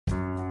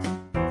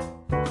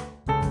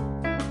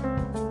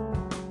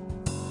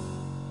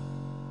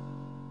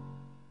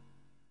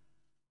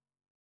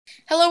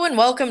Hello and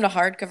welcome to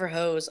Hardcover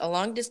Hose, a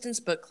long distance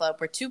book club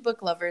where two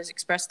book lovers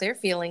express their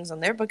feelings on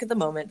their book of the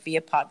moment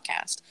via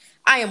podcast.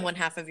 I am one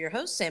half of your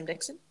host, Sam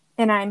Dixon.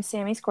 And I'm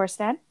Sammy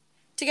Skorstad.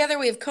 Together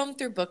we have combed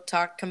through Book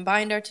Talk,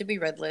 combined our to be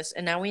read list,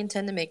 and now we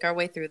intend to make our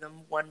way through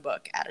them one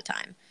book at a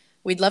time.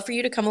 We'd love for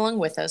you to come along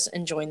with us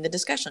and join the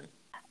discussion.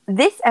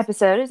 This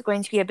episode is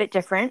going to be a bit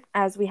different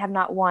as we have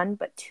not one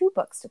but two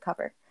books to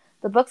cover.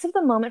 The books of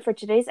the moment for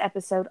today's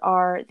episode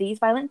are These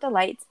Violent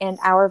Delights and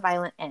Our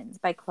Violent Ends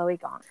by Chloe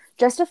Gong.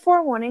 Just a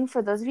forewarning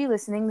for those of you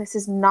listening, this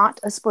is not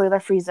a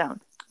spoiler-free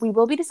zone. We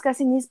will be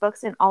discussing these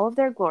books in all of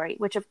their glory,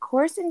 which of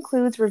course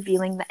includes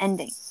revealing the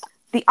ending.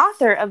 The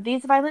author of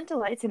These Violent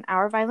Delights and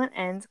Our Violent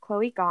Ends,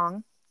 Chloe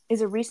Gong,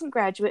 is a recent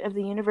graduate of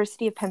the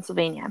University of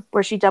Pennsylvania,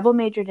 where she double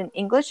majored in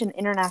English and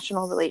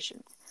International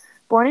Relations.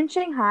 Born in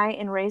Shanghai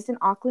and raised in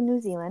Auckland,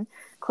 New Zealand,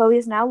 Chloe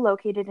is now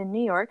located in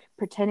New York,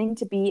 pretending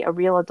to be a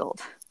real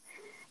adult.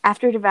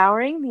 After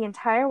devouring the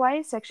entire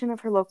YA section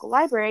of her local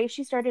library,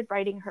 she started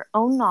writing her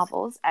own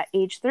novels at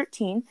age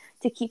 13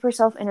 to keep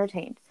herself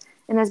entertained,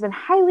 and has been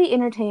highly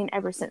entertained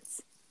ever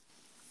since.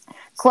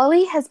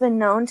 Chloe has been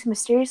known to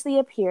mysteriously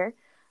appear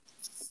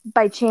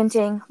by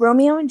chanting,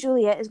 "Romeo and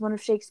Juliet is one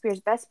of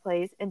Shakespeare's best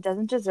plays and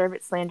doesn't deserve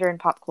its slander in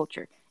pop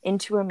culture,"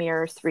 into a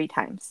mirror 3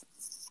 times.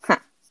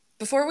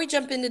 Before we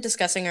jump into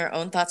discussing our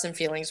own thoughts and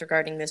feelings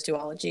regarding this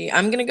duology,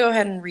 I'm going to go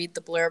ahead and read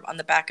the blurb on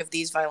the back of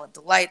These Violent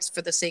Delights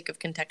for the sake of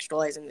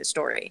contextualizing the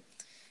story.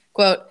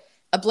 Quote,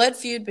 "A blood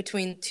feud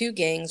between two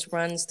gangs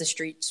runs the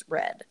streets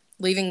red,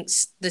 leaving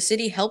the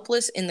city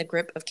helpless in the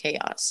grip of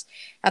chaos.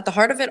 At the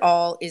heart of it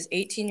all is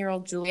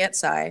 18-year-old Juliet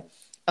Tsai,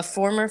 a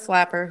former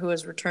flapper who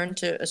has returned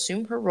to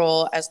assume her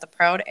role as the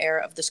proud heir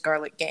of the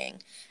Scarlet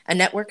Gang, a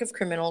network of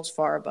criminals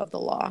far above the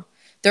law.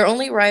 Their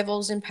only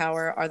rivals in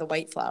power are the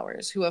White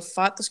Flowers, who have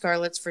fought the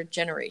Scarlets for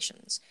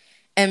generations.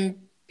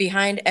 And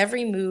behind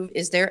every move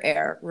is their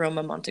heir,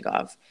 Roma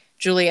Montagov,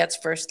 Juliet's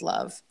first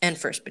love and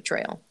first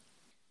betrayal.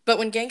 But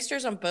when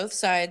gangsters on both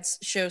sides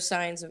show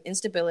signs of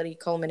instability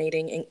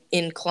culminating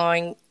in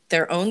clawing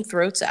their own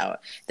throats out,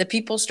 the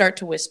people start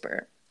to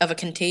whisper of a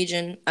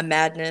contagion, a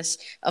madness,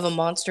 of a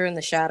monster in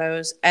the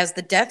shadows. As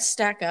the deaths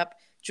stack up,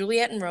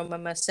 Juliet and Roma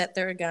must set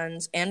their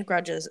guns and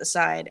grudges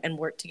aside and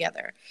work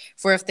together.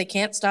 For if they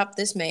can't stop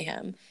this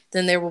mayhem,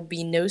 then there will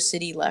be no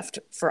city left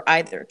for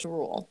either to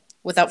rule.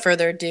 Without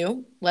further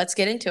ado, let's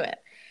get into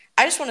it."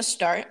 I just want to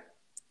start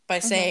by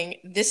saying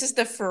this is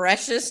the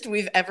freshest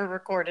we've ever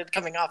recorded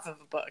coming off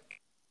of a book.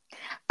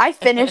 I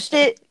finished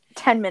it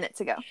 10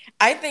 minutes ago.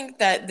 I think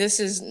that this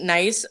is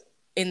nice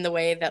in the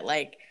way that,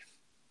 like,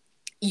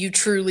 you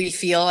truly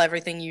feel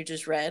everything you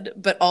just read,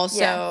 but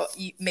also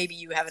maybe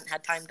you haven't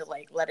had time to,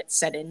 like, let it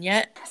set in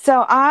yet.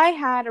 So I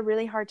had a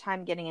really hard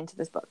time getting into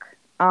this book.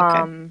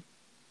 Okay.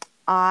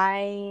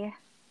 I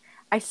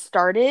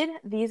started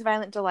These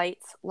Violent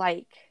Delights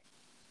like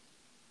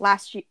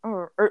last year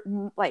or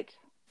like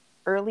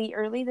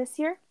early this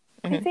year,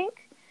 I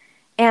think.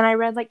 And I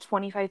read like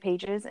 25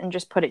 pages and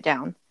just put it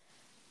down.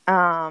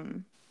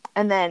 And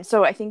then,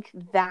 so I think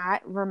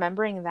that,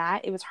 remembering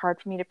that, it was hard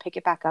for me to pick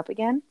it back up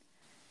again.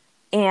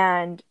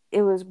 And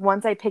it was,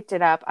 once I picked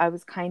it up, I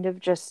was kind of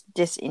just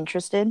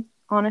disinterested,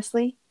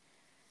 honestly.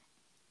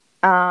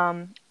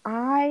 I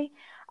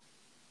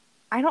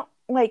don't,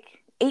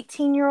 like,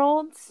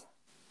 18-year-olds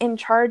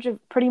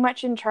pretty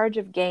much in charge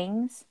of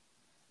gangs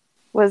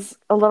was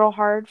a little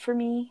hard for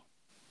me.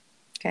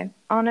 Okay.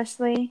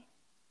 Honestly.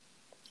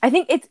 I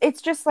think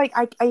it's just like,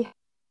 I have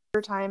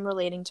a time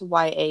relating to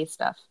YA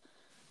stuff.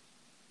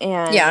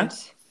 And yeah.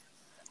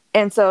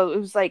 And so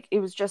it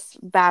was just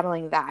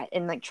battling that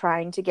and like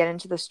trying to get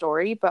into the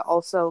story, but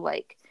also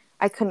like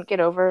I couldn't get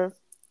over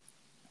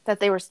that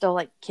they were still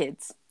like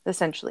kids,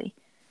 essentially.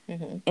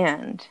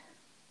 And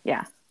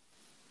yeah.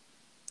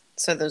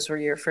 So those were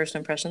your first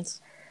impressions?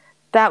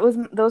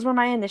 Those were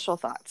my initial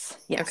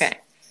thoughts. Yes. Okay.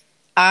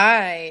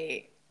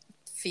 I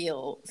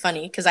feel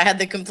funny because I had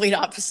the complete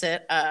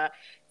opposite.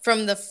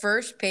 From the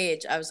first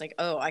page, I was like,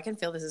 oh, I can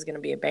feel this is going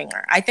to be a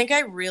banger. I think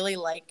I really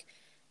like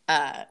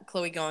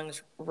Chloe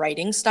Gong's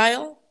writing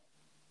style.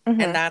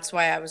 And that's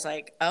why I was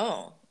like,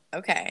 oh,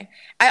 okay.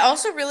 I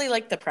also really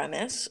like the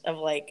premise of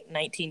like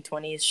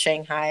 1920s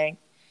Shanghai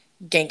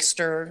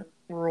gangster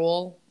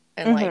rule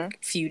and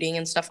like feuding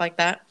and stuff like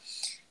that.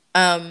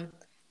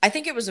 I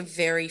think it was a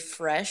very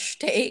fresh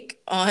take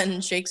on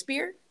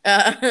Shakespeare.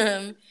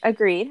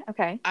 Agreed.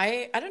 Okay.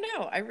 I don't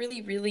know. I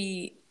really,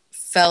 really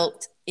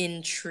felt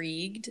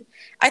intrigued.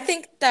 I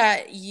think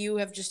that you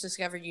have just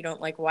discovered you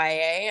don't like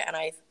YA, and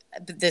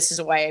this is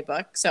a YA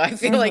book, so I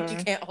feel like you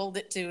can't hold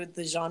it to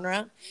the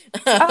genre.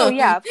 Oh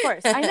yeah, of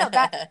course. I know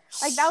that.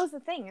 Like, that was the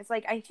thing. It's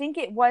like I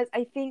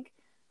think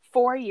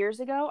 4 years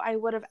ago I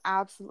would have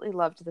absolutely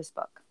loved this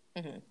book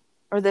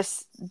or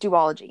this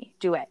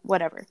duet,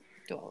 whatever.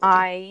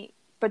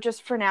 But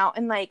just for now,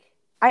 and like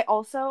I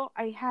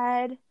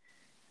had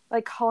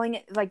like calling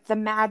it like the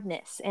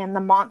madness and the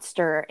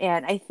monster,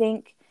 and I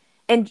think,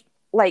 and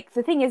like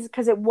the thing is,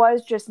 because it was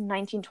just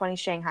 1920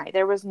 Shanghai,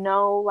 there was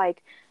no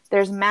like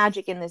there's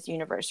magic in this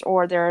universe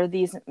or there are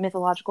these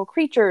mythological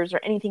creatures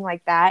or anything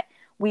like that.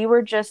 we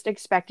were just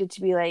expected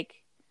to be like,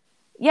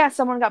 yeah,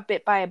 someone got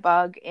bit by a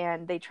bug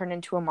and they turned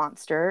into a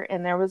monster,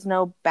 and there was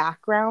no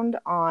background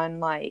on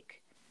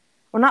like,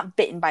 well, not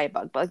bitten by a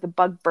bug, but like the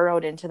bug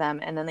burrowed into them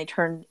and then they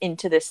turned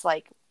into this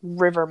like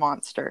river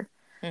monster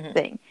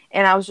thing.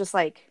 And I was just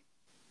like,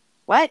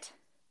 what?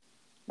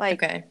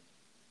 Like, Okay.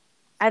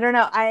 I don't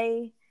know.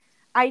 I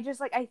just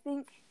like, I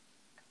think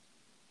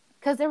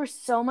because there was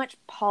so much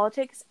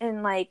politics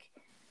and like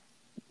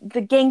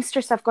the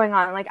gangster stuff going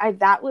on, like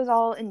that was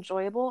all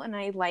enjoyable and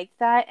I liked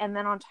that. And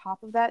then on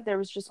top of that, there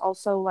was just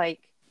also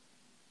like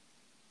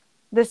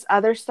this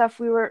other stuff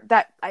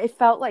that I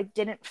felt like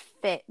didn't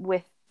fit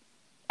with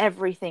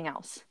everything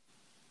else.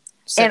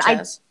 Such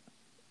and as?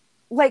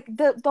 like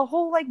the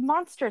whole like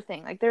monster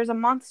thing, like there's a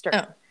monster.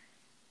 Oh.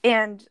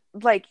 And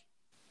like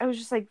I was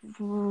just like,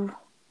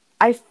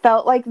 I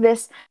felt like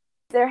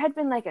there had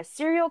been like a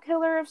serial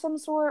killer of some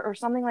sort or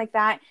something like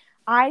that.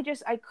 I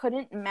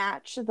couldn't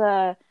match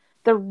the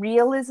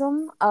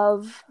realism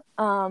of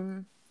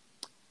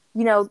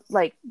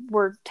like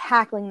we're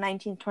tackling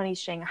 1920s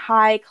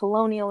Shanghai,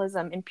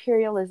 colonialism,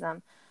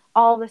 imperialism,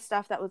 all this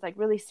stuff that was like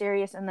really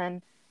serious, and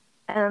then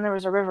there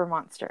was a river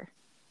monster.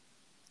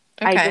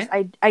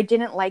 Okay. I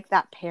didn't like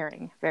that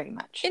pairing very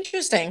much.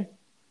 Interesting.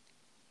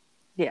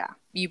 Yeah.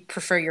 You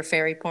prefer your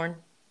fairy porn?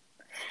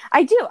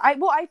 I do.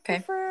 I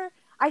prefer,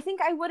 I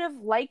think I would have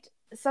liked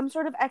some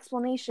sort of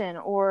explanation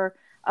or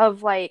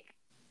of like,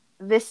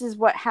 this is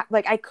what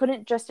like I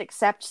couldn't just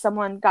accept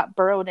someone got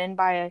burrowed in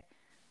by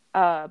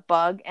a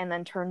bug and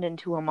then turned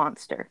into a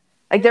monster.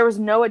 Like there was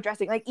no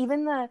addressing, like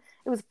even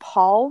it was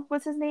Paul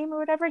was his name or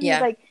whatever. He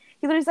was like,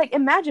 he literally was like,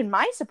 imagine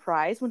my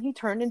surprise when he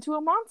turned into a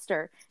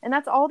monster. And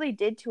that's all they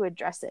did to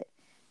address it.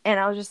 And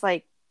I was just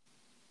like,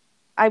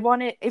 I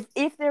wanted,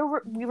 if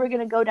we were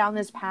going to go down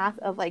this path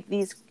of like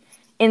these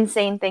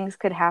insane things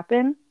could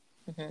happen,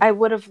 I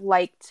would have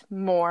liked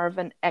more of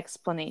an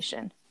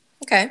explanation.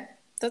 Okay,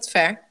 that's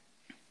fair.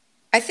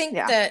 I think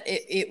that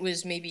it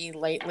was maybe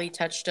lightly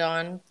touched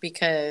on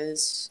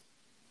because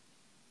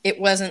it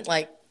wasn't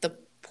like the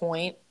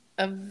point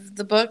of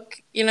the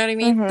book. You know what I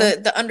mean?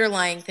 The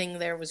underlying thing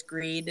there was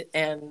greed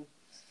and,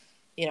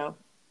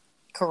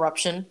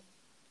 corruption.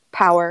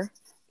 Power.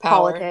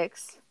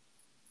 Politics.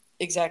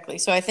 Exactly.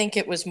 So I think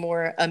it was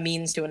more a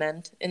means to an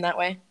end in that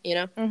way,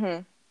 Yeah.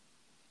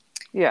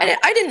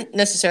 I didn't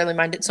necessarily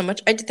mind it so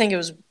much. I did think it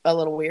was a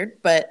little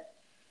weird, but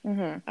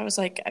I was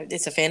like,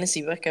 it's a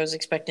fantasy book. I was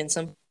expecting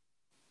some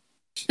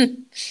to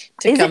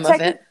come of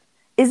it.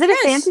 Is it a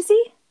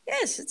fantasy?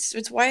 Yes,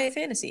 it's YA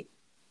fantasy.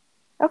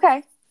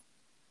 Okay,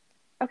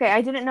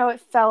 I didn't know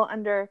it fell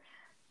under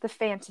the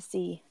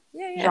fantasy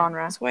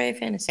genre. It's YA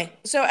fantasy.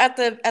 So at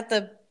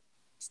the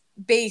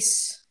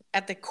base,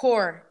 at the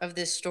core of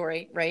this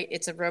story, right?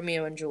 It's a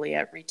Romeo and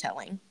Juliet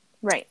retelling.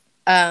 Right.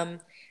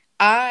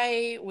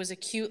 I was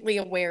acutely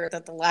aware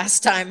that the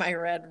last time I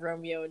read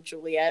Romeo and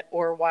Juliet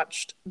or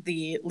watched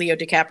the Leo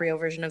DiCaprio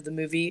version of the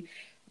movie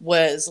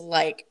was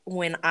like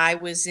when I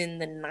was in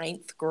the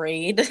 9th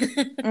grade.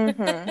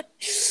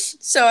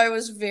 So I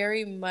was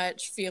very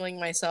much feeling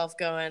myself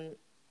going,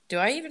 do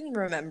I even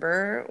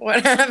remember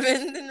what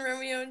happened in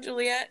Romeo and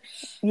Juliet?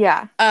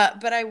 Yeah.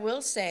 But I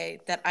will say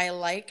that I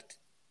liked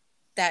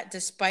that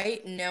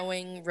despite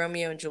knowing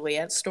Romeo and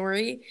Juliet's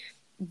story,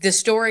 the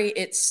story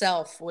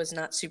itself was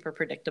not super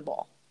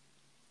predictable.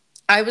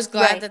 I was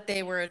glad that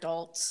they were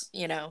adults,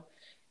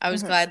 I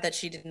was glad that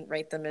she didn't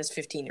write them as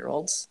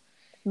 15-year-olds.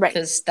 Right.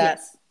 Because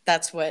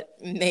that's what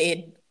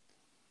made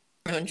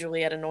Romeo and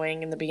Juliet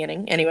annoying in the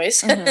beginning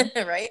anyways,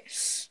 right?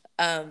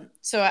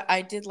 So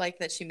I did like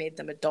that she made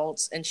them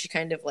adults and she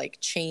kind of like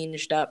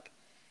changed up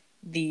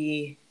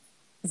the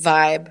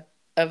vibe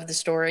of the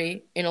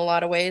story in a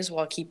lot of ways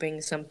while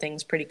keeping some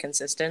things pretty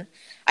consistent.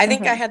 I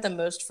think I had the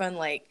most fun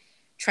like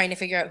trying to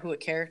figure out who a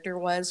character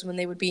was when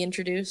they would be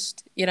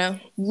introduced,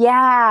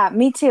 Yeah,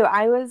 me too.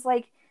 I was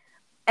like,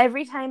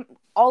 every time,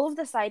 all of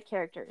the side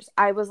characters,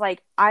 I was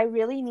like, I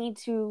really need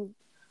to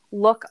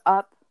look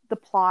up the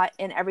plot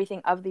and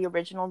everything of the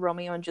original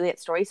Romeo and Juliet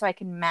story so I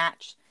can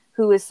match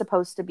who is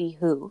supposed to be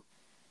who,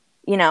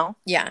 Yeah.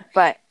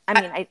 But,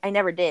 I mean, I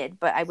never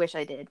did, but I wish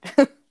I did.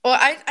 Well,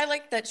 I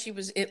like that she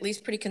was at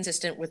least pretty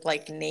consistent with,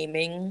 like,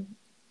 naming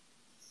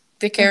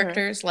the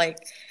characters. Like,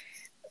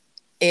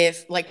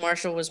 if, like,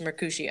 Marshall was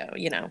Mercutio,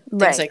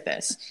 things like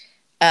this.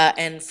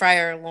 And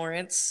Friar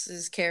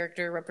Lawrence's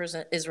character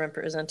is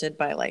represented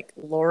by, like,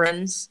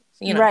 Lawrence,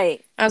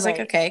 Right. I was like,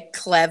 okay,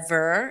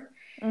 clever.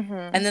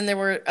 And then there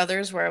were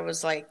others where I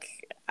was like,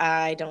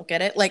 I don't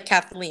get it. Like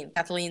Kathleen.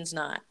 Kathleen's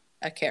not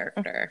a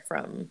character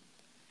from,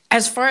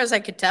 as far as I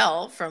could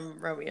tell, from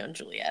Romeo and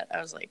Juliet. I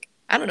was like,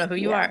 I don't know who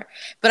you are.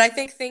 But I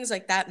think things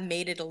like that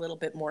made it a little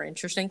bit more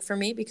interesting for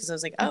me because I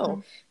was like,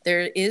 oh,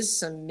 there is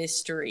some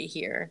mystery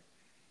here.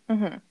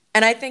 And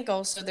I think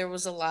also there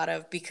was a lot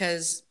of,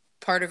 because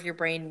part of your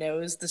brain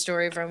knows the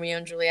story of Romeo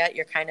and Juliet,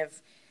 you're kind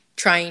of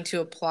trying to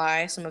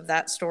apply some of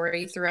that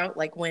story throughout.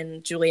 Like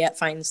when Juliet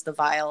finds the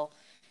vial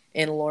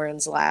in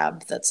Lauren's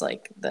lab that's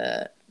like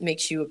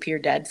makes you appear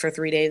dead for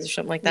 3 days or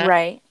something like that.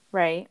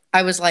 Right.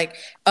 I was like,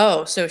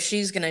 oh, so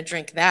she's going to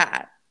drink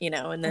that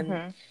and then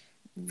Mm-hmm.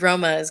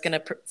 Roma is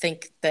gonna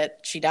think that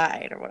she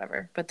died or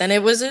whatever. But then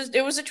it was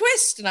a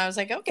twist, and I was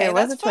like, okay, There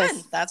was that's a fun.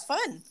 twist. That's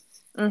fun.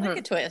 I like a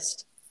Mm-hmm.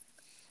 twist.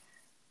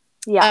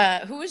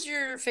 Yeah. Who was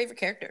your favorite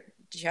character?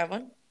 Did you have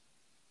one?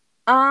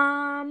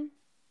 Um,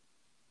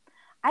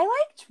 I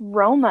liked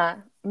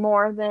Roma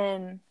more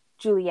than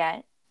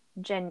Juliet.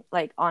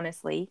 Like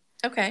honestly.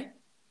 Okay.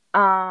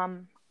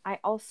 I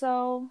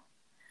also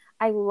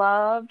I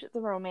loved the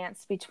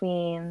romance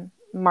between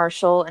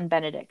Marshall and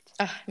Benedict.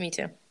 Me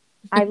too.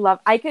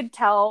 I could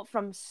tell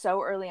from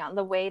so early on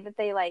the way that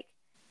they like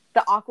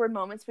the awkward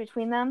moments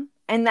between them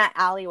in that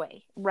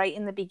alleyway right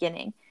in the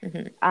beginning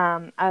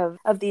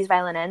of these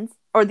violent ends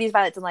or these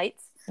violet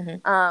delights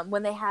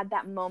when they had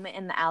that moment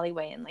in the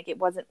alleyway and like it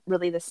wasn't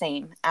really the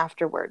same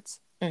afterwards.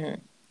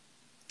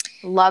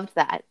 Loved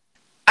that.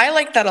 I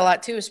like that a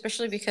lot too,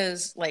 especially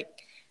because like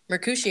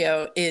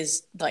Mercutio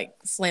is like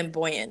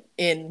flamboyant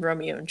in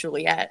Romeo and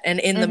Juliet, and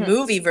in the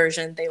movie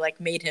version, they like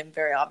made him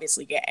very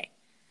obviously gay.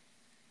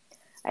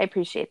 I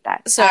appreciate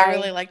that. So I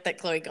really like that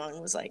Chloe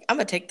Gong was like, I'm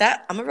gonna take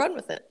that, I'm gonna run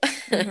with it.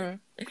 And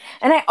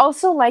I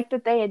also like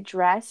that they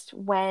addressed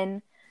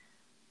when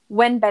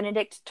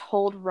Benedict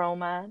told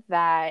Roma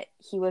that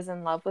he was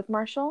in love with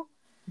Marshall.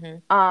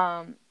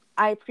 I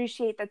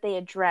appreciate that they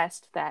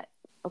addressed that.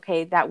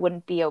 Okay, that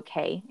wouldn't be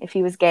okay if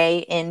he was gay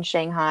in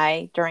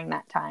Shanghai during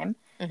that time.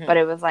 But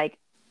it was like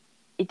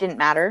it didn't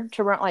matter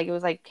to Roma. Like it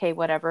was like okay,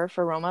 whatever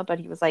for Roma. But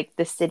he was like,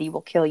 the city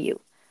will kill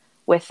you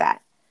with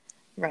that.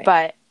 Right.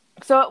 But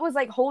so it was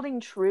like holding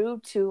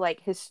true to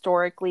like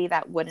historically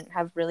that wouldn't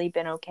have really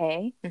been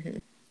okay.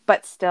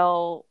 But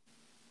still,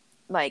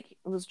 like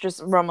it was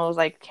just Roma was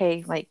like,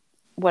 okay, like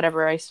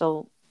whatever, I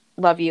still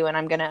love you, and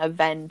I'm gonna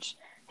avenge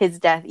his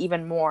death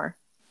even more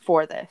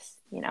for this.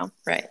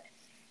 Right.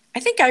 I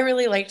think I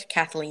really liked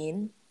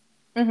Kathleen.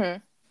 I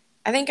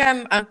think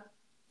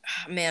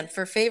man,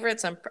 for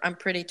favorites, I'm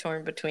pretty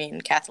torn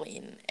between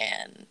Kathleen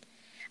and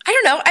I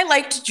don't know. I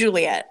liked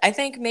Juliet. I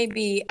think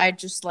maybe I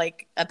just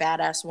like a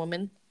badass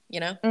woman.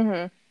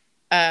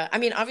 I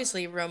mean,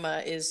 obviously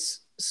Roma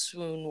is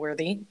swoon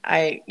worthy.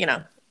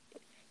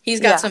 He's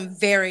got some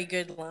very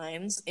good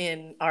lines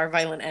in Our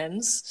Violent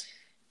Ends.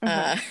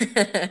 But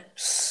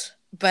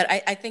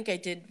I think I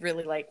did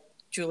really like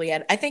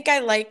Juliet. I think I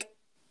like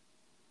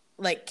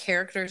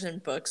characters in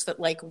books that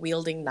like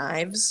wielding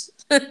knives.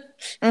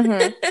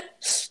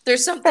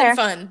 There's something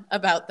fun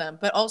about them,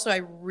 but also I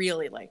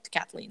really liked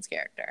Kathleen's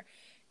character.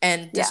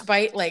 And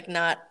despite like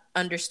not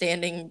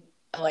understanding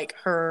like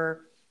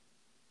her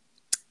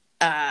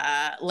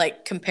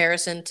like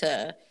comparison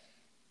to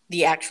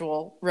the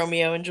actual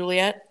Romeo and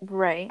Juliet,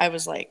 right, I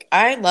was like,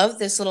 I love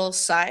this little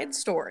side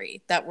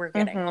story that we're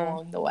getting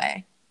along the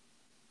way.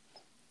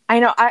 I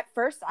know. At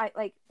first, I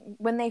like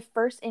when they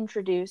first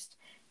introduced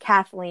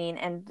Kathleen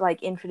and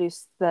like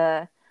introduced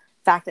the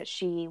fact that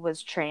she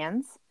was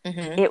trans.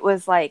 It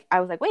was like I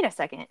was like, wait a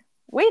second.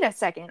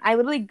 I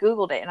literally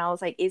Googled it and I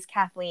was like, is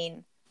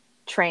Kathleen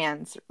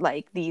trans?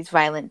 Like these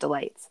violent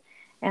delights,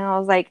 and I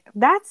was like,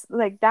 that's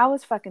like that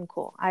was fucking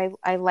cool.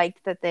 I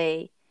liked that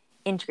they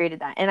integrated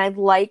that, and I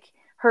like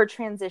her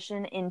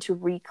transition into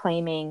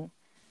reclaiming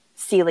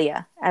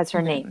Celia as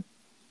her name.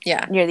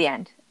 Yeah, near the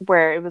end,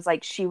 where it was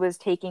like she was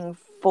taking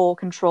full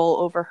control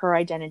over her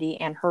identity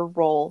and her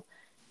role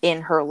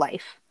in her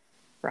life.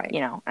 Right.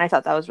 And I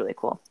thought that was really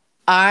cool.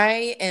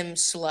 I am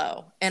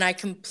slow, and I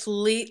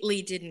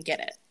completely didn't get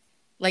it.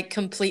 Like,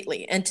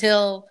 completely.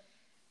 Until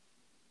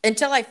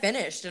I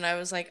finished, and I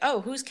was like,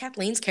 oh, who's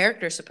Kathleen's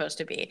character supposed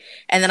to be?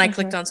 And then I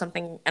clicked on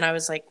something, and I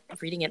was like,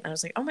 reading it, and I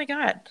was like, oh my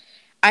God.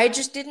 I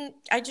just didn't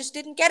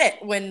get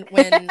it when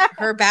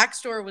her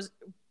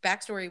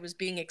backstory was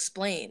being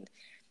explained.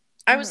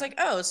 I was like,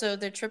 oh, so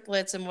they're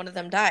triplets and one of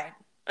them died.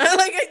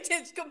 Like,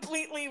 it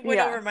completely went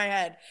over my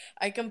head.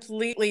 I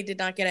completely did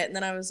not get it. And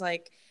then I was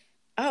like,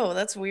 oh,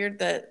 that's weird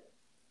that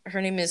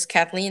her name is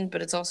Kathleen,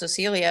 but it's also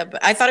Celia.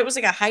 But I thought it was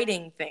like a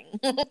hiding thing.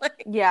 But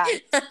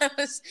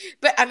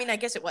I mean, I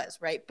guess it was,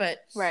 right?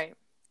 But right.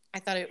 I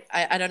thought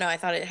I don't know. I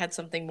thought it had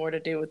something more to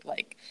do with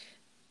like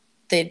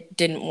they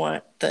didn't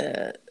want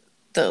the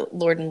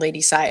Lord and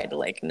Lady side to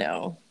like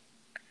know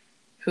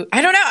who.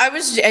 I don't know.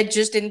 I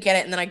just didn't get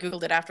it, and then I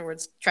Googled it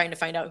afterwards, trying to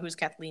find out who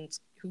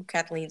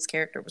Kathleen's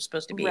character was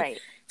supposed to be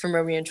from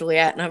Romeo and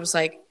Juliet, and I was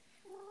like,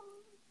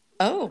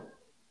 oh,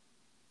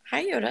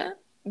 hi Yoda.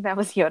 That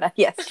was Yoda.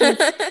 Yes,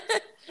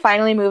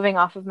 finally moving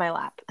off of my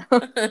lap.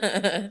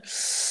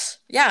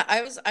 Yeah,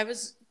 I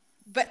was.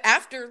 But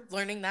after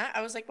learning that,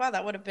 I was like, wow,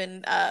 that would have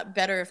been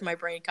better if my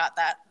brain caught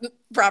that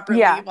properly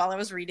while I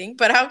was reading.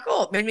 But how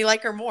cool. It made me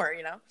like her more,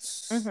 I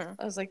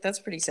was like, that's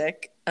pretty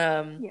sick.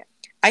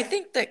 I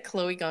think that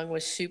Chloe Gong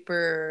was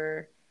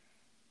super,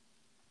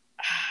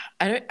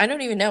 I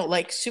don't even know,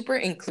 like super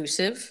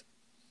inclusive.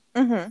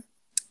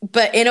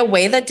 But in a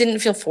way that didn't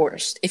feel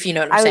forced, if you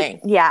know what I'm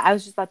saying. I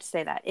was just about to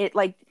say that. It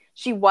like,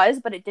 she was,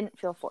 but it didn't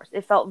feel forced.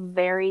 It felt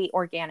very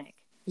organic.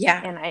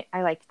 Yeah. And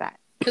I liked that.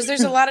 Because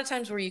there's a lot of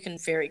times where you can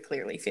very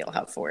clearly feel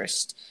how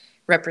forced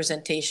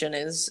representation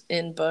is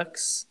in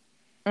books.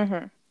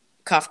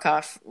 Cough,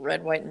 cough,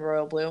 red, white, and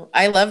royal blue.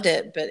 I loved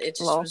it, but it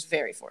just Lol. was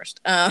very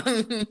forced.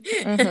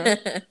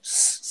 Mm-hmm.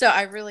 So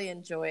I really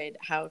enjoyed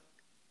how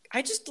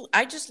I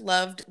just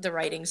loved the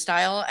writing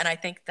style, and I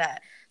think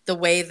that the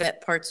way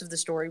that parts of the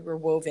story were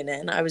woven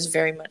in, I was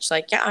very much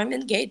like, yeah, I'm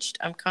engaged.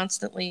 I'm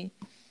constantly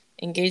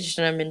engaged,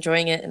 and I'm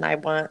enjoying it, and I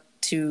want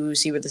to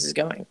see where this is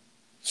going.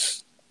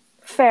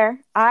 Fair.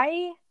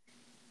 I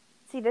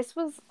see. This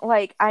was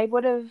like I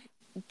would have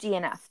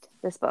DNF'd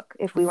this book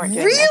if we weren't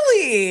doing this.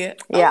 Really? Oh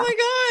Yeah. my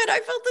god, I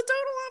felt the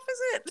total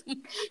opposite.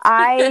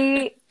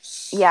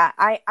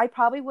 I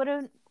probably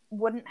wouldn't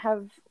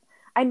have.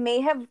 I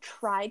may have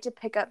tried to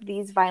pick up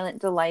These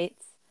Violent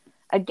Delights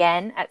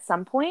again at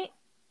some point,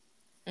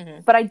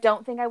 Mm-hmm. but I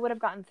don't think I would have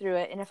gotten through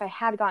it. And if I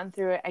had gotten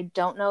through it, I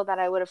don't know that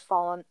I would have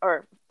fallen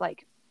or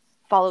like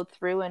followed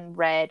through and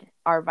read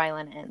Our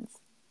Violent Ends.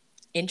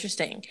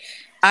 Interesting.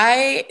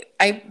 I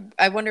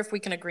wonder if we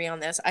can agree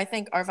on this. I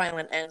think Our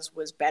Violent Ends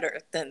was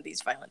better than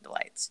These Violent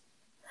Delights.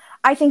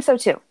 I think so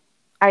too.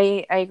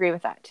 I agree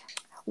with that.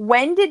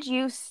 When did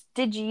you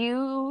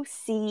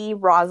see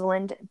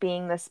Rosalind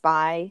being the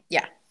spy?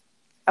 Yeah.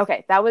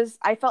 Okay,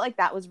 I felt like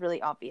that was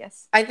really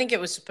obvious. I think it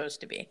was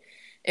supposed to be.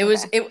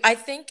 I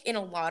think in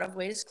a lot of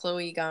ways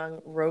Chloe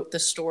Gong wrote the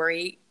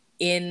story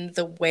in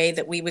the way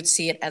that we would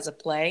see it as a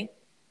play.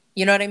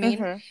 You know what I mean?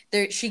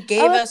 Mm-hmm. She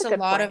gave us a a good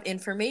lot point. of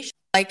information.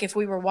 Like if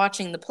we were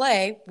watching the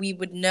play, we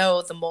would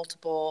know the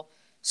multiple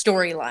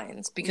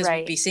storylines because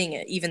we'd be seeing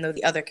it, even though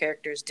the other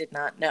characters did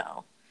not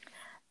know.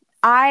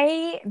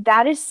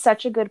 That is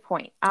such a good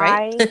point.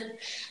 Right?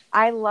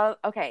 I love,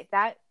 okay,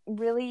 that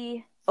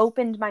really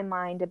opened my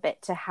mind a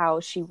bit to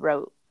how she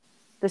wrote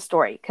the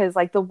story, because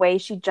like the way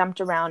she jumped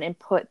around and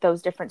put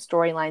those different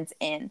storylines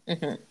in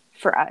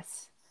for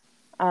us.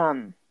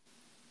 That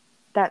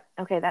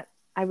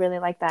I really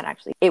like that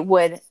actually.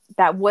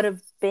 That would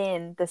have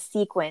been the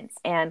sequence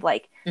and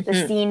like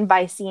the scene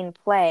by scene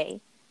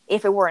play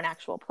if it were an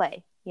actual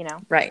play, you know?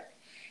 Right.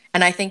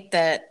 And I think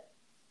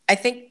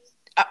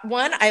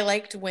one, I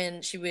liked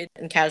when she would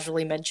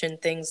casually mention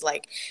things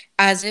like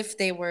as if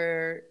they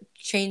were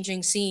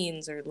changing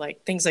scenes or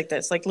like things like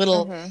this, like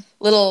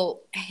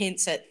little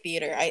hints at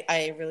theater.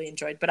 I really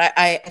enjoyed. But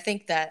I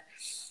think that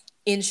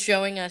in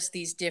showing us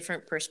these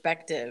different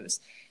perspectives,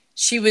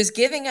 she was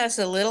giving us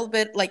a little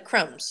bit like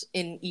crumbs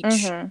in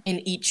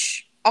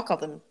each I'll call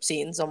them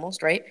scenes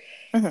almost, right?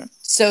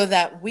 So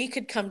that we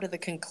could come to the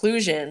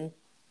conclusion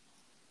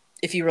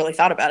if you really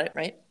thought about it,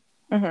 right?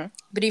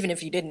 But even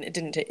if you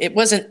didn't, it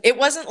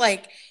wasn't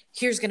like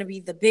here's going to be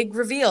the big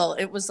reveal.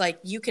 It was like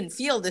you can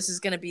feel this is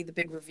going to be the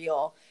big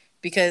reveal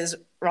because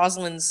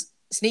Rosalind's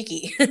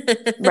sneaky.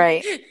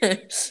 Right.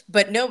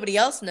 But nobody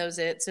else knows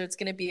it, so it's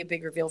going to be a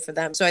big reveal for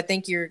them. So I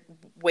think you're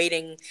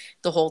waiting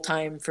the whole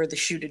time for the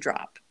shoe to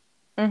drop.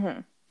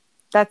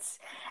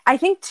 I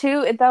think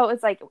too, though,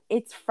 it's like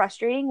it's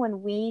frustrating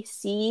when we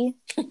see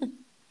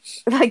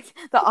like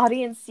the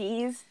audience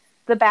sees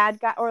the bad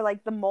guy or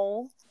like the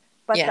mole,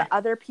 but the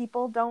other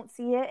people don't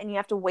see it, and you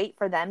have to wait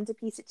for them to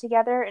piece it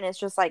together, and it's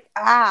just like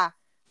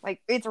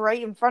like it's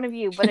right in front of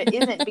you, but it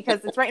isn't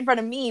because it's right in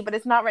front of me, but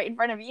it's not right in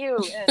front of you.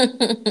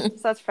 So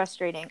that's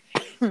frustrating.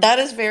 That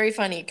is very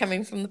funny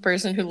coming from the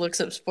person who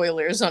looks up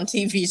spoilers on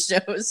TV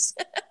shows.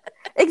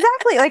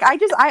 Exactly. Like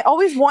I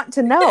always want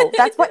to know.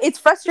 That's what it's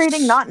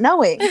frustrating not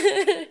knowing.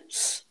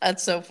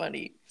 That's so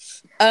funny.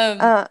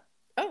 Oh,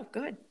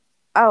 good.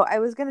 Oh, I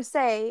was gonna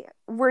say,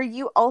 were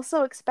you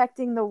also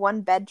expecting the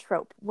one bed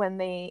trope when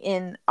they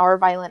in Our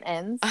Violent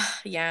Ends?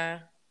 Yeah.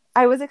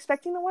 I was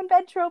expecting the one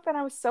bed trope, and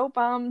I was so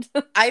bummed.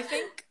 I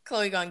think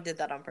Chloe Gong did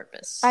that on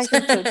purpose. I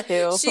think so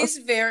too. She's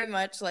very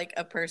much like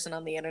a person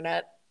on the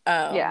internet,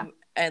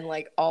 and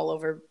like all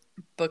over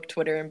book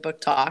Twitter and book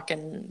talk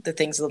and the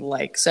things of the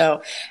like.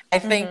 So I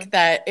think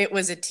that it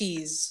was a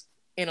tease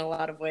in a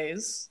lot of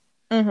ways.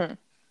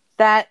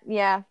 That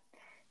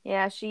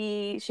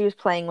she was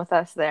playing with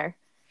us there.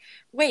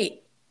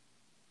 Wait.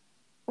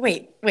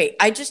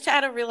 I just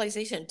had a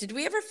realization. Did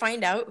we ever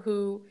find out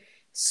who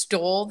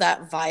stole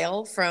that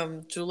vial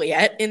from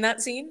Juliet in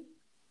that scene?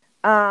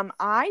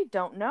 I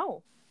don't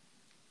know.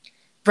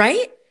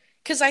 Right?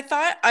 Because I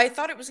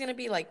thought it was going to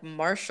be like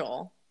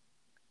Marshall,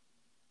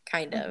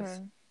 kind of,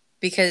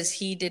 because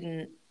he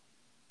didn't.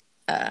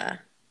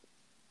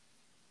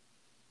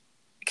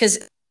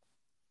 Because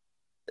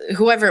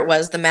whoever it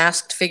was, the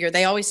masked figure,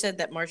 they always said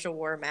that Marshall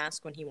wore a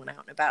mask when he went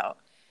out and about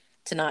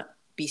to not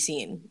be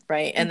seen,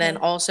 right? And then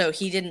also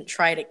he didn't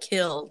try to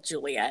kill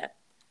Juliet,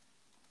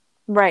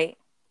 right?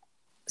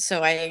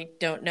 So I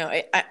don't know.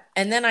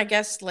 And then I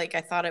guess like I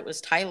thought it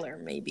was Tyler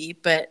maybe,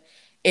 but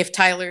if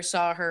Tyler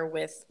saw her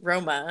with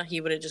Roma,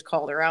 he would have just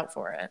called her out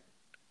for it.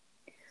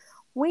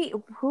 Wait,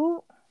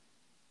 who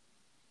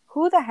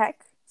the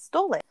heck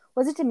stole it?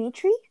 Was it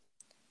Dimitri?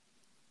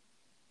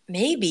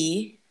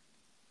 Maybe.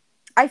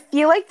 I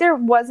feel like there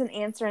was an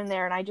answer in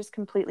there and I just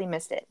completely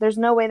missed it. There's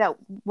no way that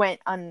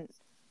went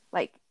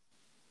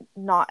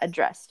not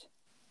addressed.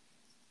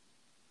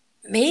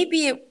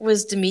 Maybe it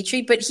was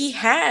Dimitri, but he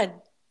had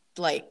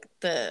like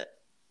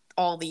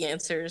all the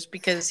answers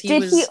because he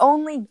was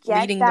only get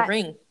leading the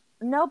ring.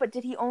 No, but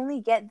did he only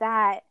get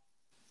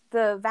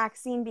the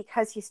vaccine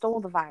because he stole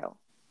the vial?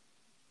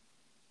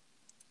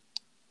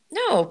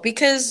 No,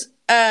 because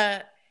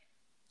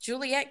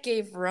Juliet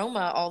gave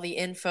Roma all the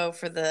info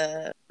for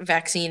the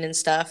vaccine and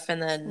stuff,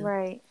 and then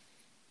Right.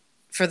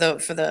 for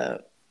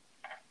the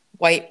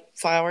white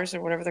flowers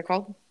or whatever they're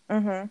called.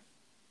 Mm-hmm.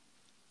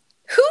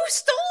 Who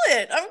stole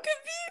it? I'm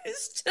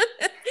confused.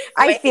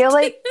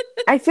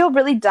 I feel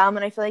really dumb,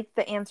 and I feel like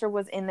the answer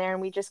was in there,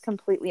 and we just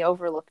completely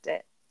overlooked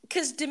it.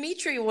 Because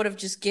Dimitri would have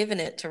just given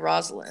it to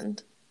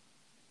Rosalind.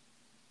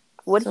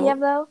 Would he have,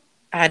 though?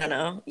 I don't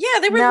know. Yeah,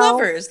 they were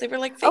lovers. They were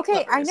like fake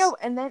lovers. I know.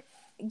 And then,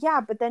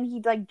 yeah, but then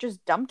he like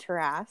just dumped her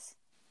ass.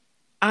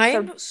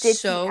 I'm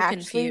so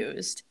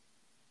confused.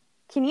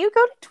 Can you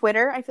go to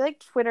Twitter? I feel like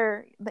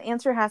Twitter, the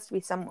answer has to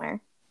be somewhere.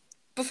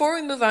 Before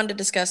we move on to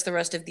discuss the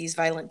rest of these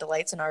violent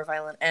delights and our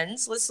violent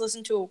ends, let's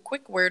listen to a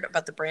quick word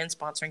about the brand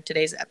sponsoring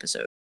today's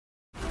episode.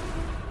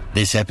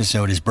 This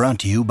episode is brought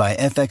to you by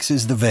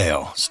FX's The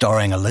Veil,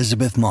 starring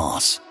Elizabeth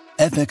Moss.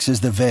 FX's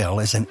The Veil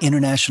is an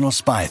international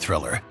spy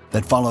thriller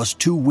that follows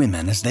two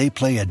women as they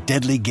play a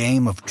deadly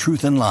game of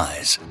truth and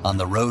lies on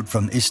the road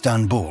from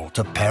Istanbul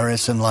to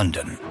Paris and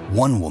London.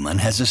 One woman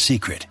has a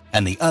secret,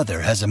 and the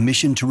other has a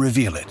mission to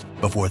reveal it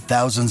before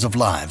thousands of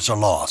lives are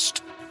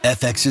lost.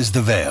 FX's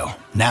The Veil,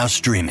 now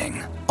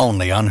streaming,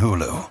 only on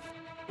Hulu.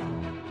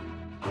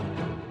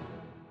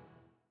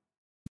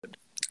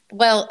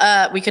 Well,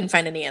 we couldn't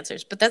find any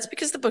answers, but that's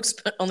because the book's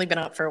only been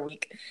out for a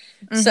week.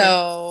 Mm-hmm.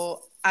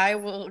 So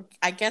I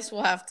guess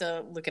we'll have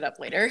to look it up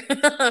later.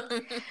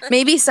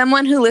 Maybe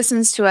someone who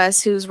listens to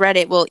us who's read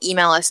it will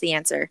email us the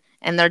answer,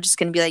 and they're just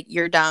going to be like,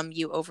 "You're dumb.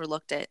 You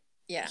overlooked it.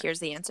 Yeah. Here's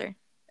the answer."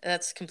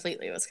 That's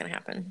completely what's going to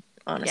happen,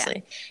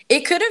 honestly. Yeah.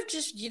 It could have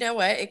just, you know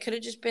what? It could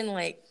have just been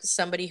like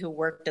somebody who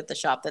worked at the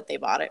shop that they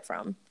bought it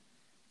from.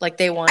 Like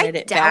they wanted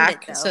it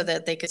back so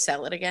that they could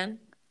sell it again.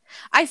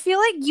 I feel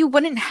like you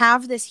wouldn't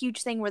have this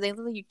huge thing where they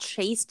literally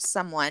chased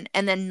someone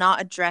and then not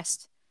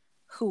addressed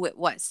who it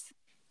was.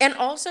 And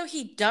also,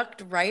 he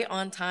ducked right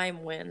on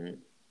time when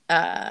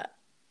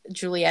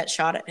Juliet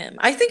shot at him.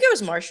 I think it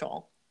was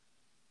Marshall.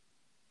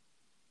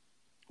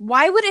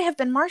 Why would it have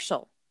been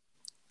Marshall?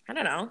 I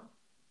don't know.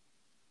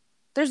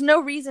 There's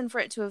no reason for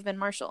it to have been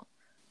Marshall.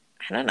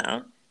 I don't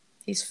know.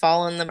 He's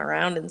following them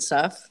around and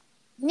stuff.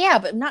 Yeah,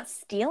 but not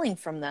stealing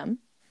from them.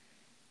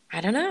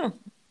 I don't know.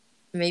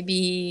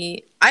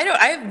 Maybe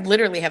I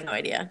literally have no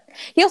idea.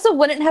 He also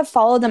wouldn't have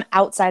followed them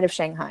outside of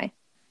Shanghai.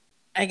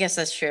 I guess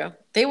that's true.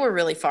 They were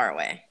really far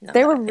away.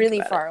 They were really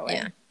far away.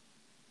 Yeah.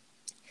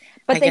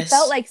 But they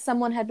felt like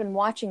someone had been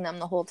watching them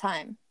the whole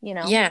time, you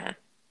know? Yeah.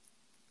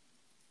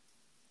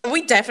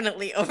 We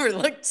definitely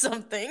overlooked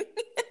something.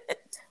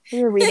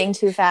 We were reading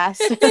too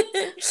fast.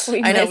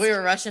 I know, we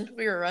were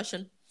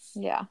rushing.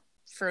 Yeah.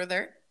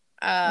 Further.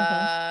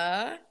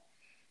 I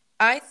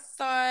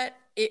thought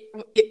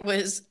it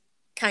was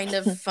kind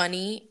of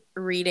funny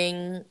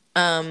reading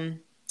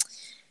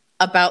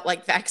about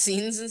like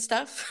vaccines and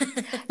stuff.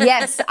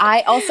 Yes,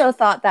 I also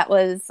thought that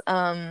was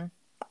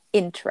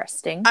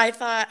interesting. I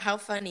thought, how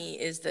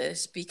funny is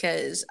this?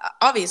 Because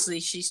obviously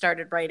she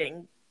started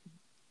writing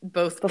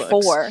both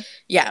books.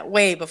 Yeah,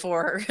 way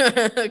before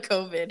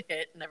COVID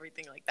hit and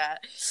everything like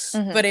that.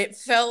 Mm-hmm. But it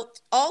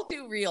felt all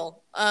too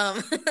real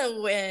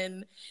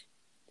when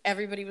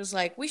everybody was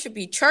like, we should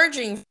be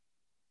charging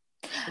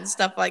and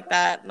stuff like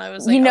that. And I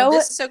was like,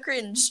 this is so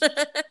cringe.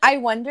 I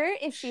wonder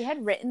if she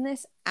had written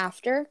this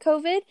after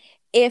COVID,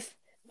 if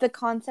the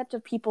concept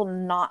of people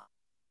not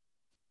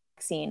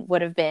vaccine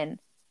would have been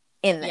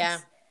in this. Yeah.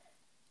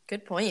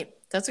 Good point.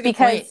 That's a good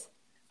point.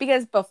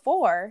 Because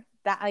before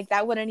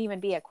that wouldn't even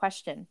be a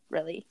question,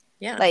 really.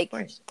 Yeah. Of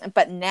course.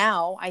 But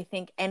now I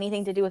think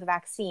anything to do with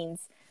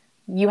vaccines,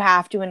 you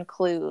have to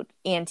include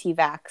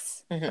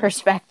anti-vax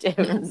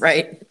perspectives.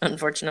 Right,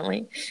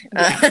 unfortunately.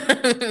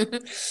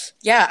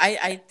 Yeah,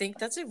 I think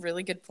that's a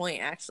really good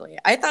point, actually.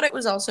 I thought it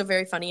was also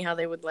very funny how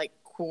they would like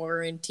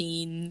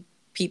quarantine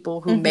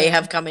people who may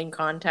have come in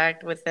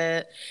contact with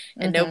it,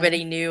 and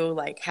nobody knew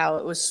like how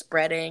it was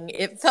spreading.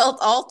 It felt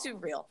all too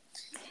real.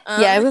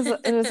 Yeah, it was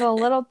a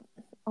little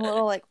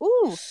like,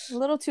 ooh, a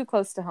little too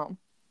close to home.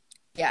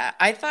 Yeah,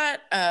 I thought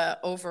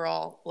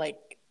overall,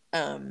 like,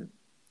 Our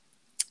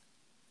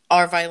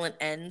Violent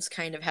Ends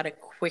kind of had a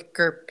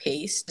quicker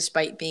pace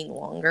despite being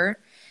longer.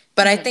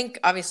 But I think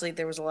obviously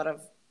there was a lot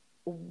of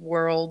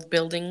world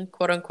building,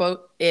 quote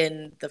unquote,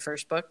 in the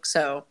first book.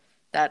 So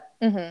that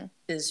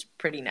is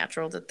pretty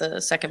natural that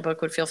the second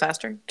book would feel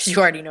faster because you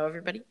already know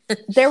everybody.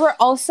 There were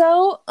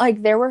also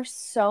there were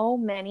so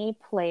many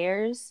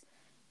players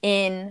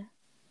in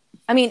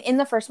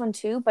the first one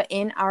too, but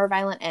in Our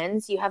Violent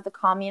Ends, you have the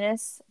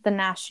communists, the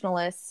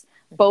nationalists,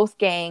 both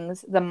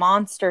gangs, the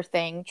monster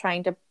thing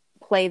trying to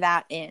play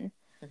that in,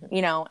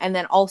 you know, and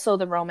then also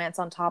the romance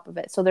on top of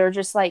it. So they're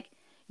just like,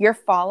 you're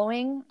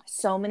following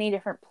so many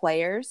different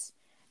players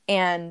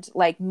and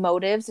like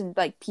motives and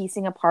like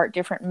piecing apart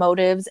different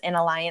motives and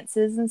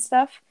alliances and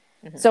stuff.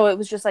 So it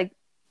was just like,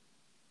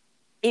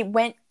 it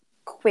went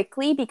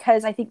quickly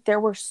because I think there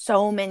were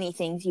so many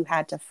things you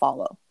had to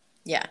follow.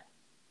 Yeah.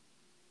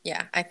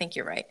 Yeah, I think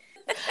you're right.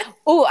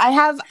 Oh, I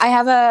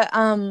have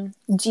a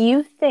do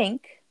you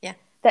think Yeah.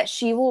 that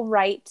she will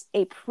write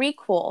a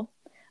prequel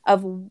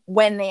of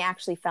when they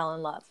actually fell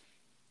in love?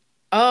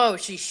 Oh,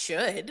 she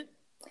should.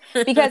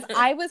 Because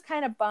I was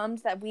kind of bummed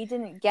that we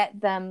didn't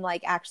get them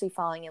like actually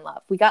falling in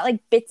love. We got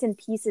like bits and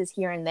pieces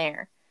here and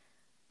there,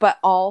 but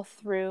all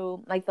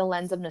through like the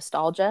lens of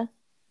nostalgia.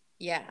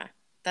 Yeah,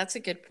 that's a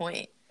good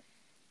point.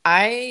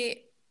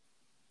 I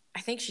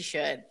I think she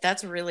should.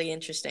 That's really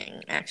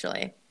interesting,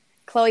 actually.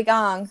 Chloe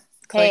Gong,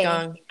 Chloe hey,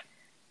 Gong.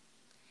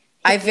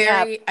 hit me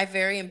up. I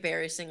very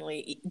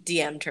embarrassingly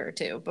DM'd her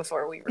too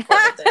before we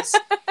recorded this.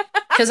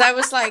 Because I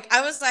was like,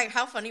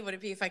 how funny would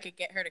it be if I could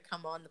get her to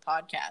come on the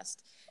podcast?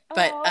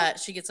 But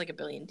she gets like a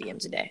billion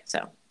DMs a day,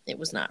 so it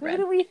was not Who read.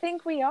 do we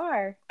think we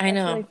are? I That's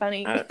know. really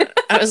funny.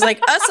 I was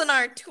like, us and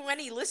our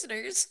 20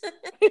 listeners.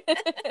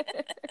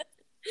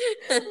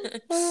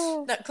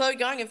 No, Chloe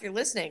Gong, if you're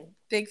listening,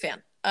 big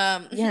fan.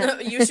 Yeah.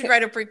 You should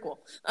write a prequel.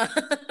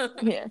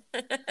 Yeah.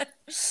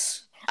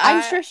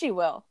 I'm sure she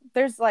will.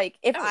 There's like,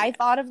 if Oh, I yeah.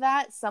 thought of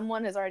that,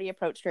 someone has already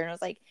approached her and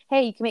was like,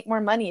 hey, you can make more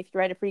money if you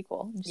write a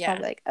prequel. And just Yeah.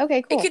 probably like,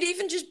 okay, cool. It could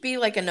even just be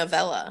like a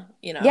novella,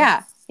 you know?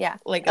 Yeah. Yeah.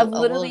 Like Of a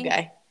little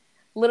guy.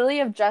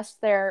 Literally of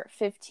just their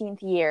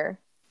 15th year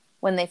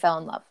when they fell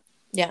in love.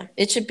 Yeah,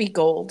 it should be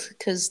gold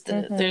because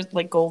there's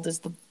like gold is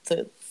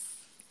the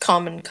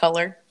common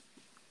color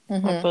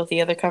on both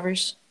the other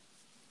covers.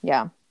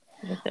 Yeah.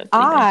 I think that would be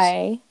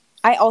nice.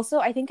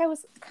 I think I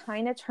was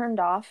kind of turned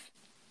off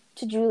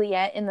to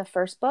Juliet in the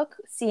first book,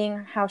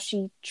 seeing how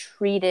she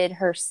treated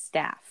her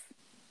staff.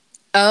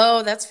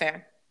 Oh, that's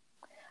fair.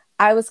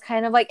 I was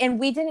kind of like, and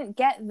we didn't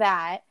get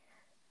that.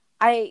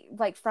 I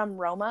like from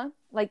Roma,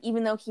 like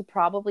even though he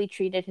probably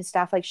treated his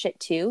staff like shit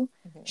too,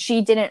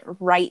 she didn't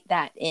write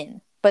that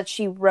in, but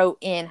she wrote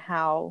in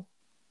how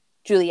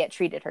Juliet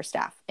treated her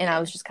staff, and I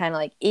was just kind of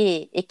like,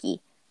 icky.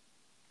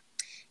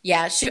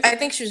 Yeah, I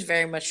think she was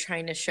very much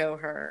trying to show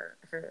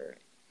her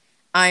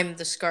I'm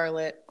the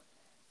Scarlet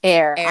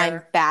Heir. Heir.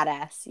 I'm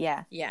badass.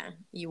 Yeah. Yeah,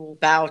 you will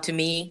bow to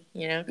me,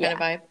 you know, kind of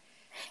vibe.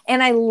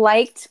 And I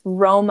liked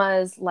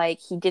Roma's, like,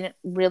 he didn't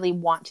really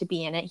want to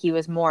be in it. He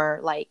was more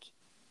like,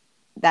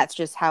 that's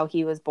just how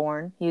he was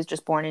born. He was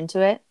just born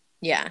into it.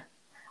 Yeah.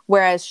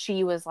 Whereas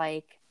she was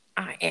like,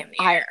 I am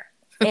the heir.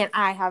 and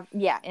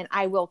and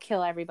I will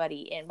kill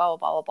everybody and blah, blah,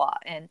 blah, blah, blah.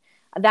 And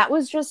that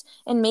was just,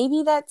 and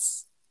maybe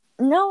that's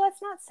not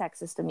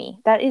sexist to me.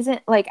 That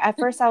isn't, like, at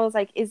first I was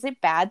like, is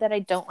it bad that I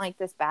don't like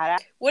this badass?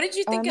 What did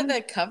you think of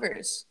the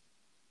covers?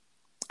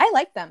 I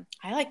like them.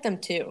 I like them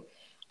too.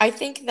 I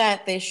think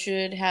that they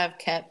should have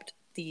kept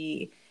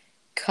the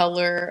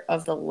color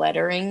of the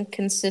lettering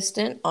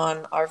consistent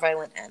on Our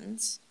Violent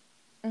Ends.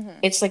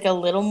 It's like a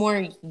little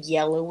more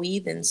yellowy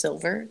than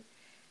silver.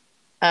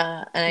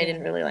 And I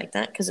didn't really like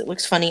that because it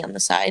looks funny on the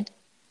side.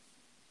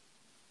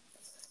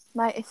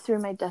 I threw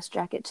my dust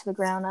jacket to the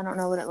ground. I don't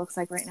know what it looks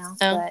like right now.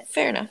 Oh, but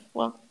fair enough.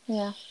 Well,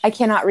 yeah, I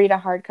cannot read a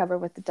hardcover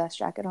with the dust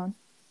jacket on.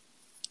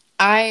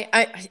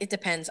 It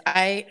depends.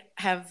 I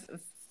have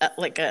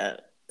like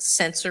a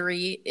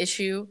sensory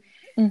issue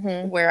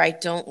where I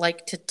don't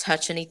like to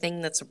touch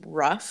anything that's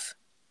rough.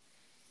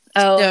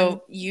 Oh,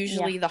 so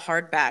usually the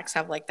hardbacks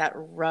have like that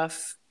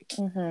rough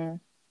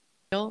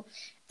feel.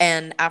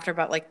 And after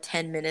about like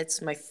 10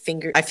 minutes, my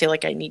finger, I feel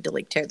like I need to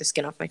like tear the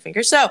skin off my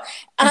finger. So,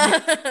 so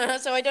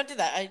I don't do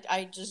that.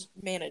 I just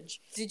manage.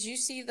 Did you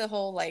see the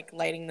whole like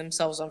lighting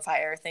themselves on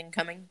fire thing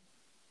coming?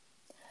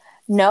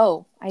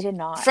 No, I did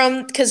not.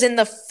 Because in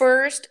the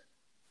first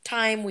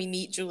time we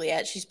meet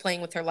Juliet, she's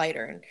playing with her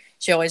lighter and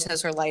she always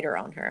has her lighter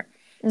on her.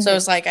 So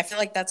it's like, I feel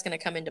like that's going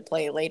to come into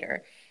play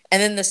later.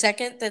 And then the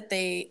second that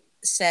they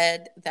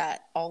said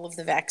that all of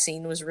the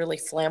vaccine was really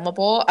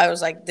flammable, I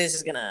was like, this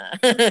is gonna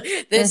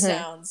this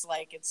sounds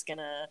like it's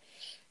gonna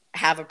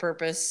have a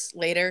purpose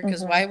later,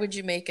 because why would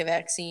you make a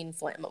vaccine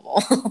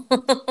flammable?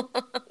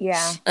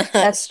 Yeah,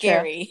 that's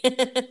scary.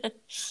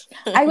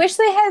 I wish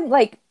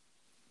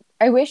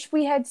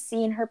we had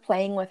seen her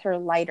playing with her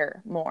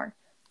lighter more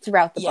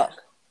throughout the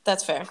book.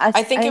 That's fair.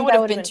 I think it would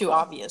have been too cool.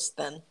 Obvious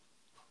then.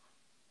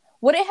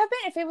 Would it have been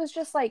if it was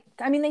just like,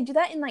 I mean, they do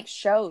that in like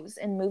shows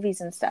and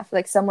movies and stuff,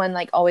 like someone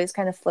like always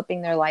kind of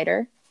flipping their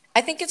lighter? I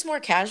think it's more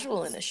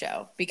casual in a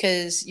show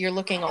because you're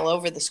looking all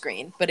over the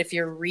screen. But if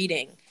you're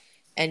reading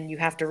and you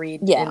have to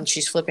read and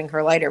she's flipping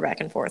her lighter back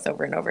and forth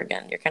over and over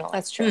again, you're kind of like,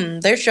 that's true.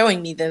 They're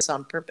showing me this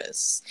on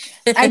purpose.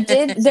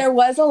 There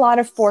was a lot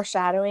of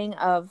foreshadowing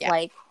of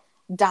like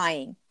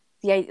dying.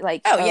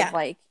 Like,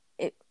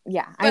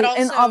 yeah, but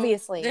also, and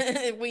obviously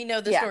we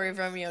know the story of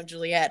Romeo and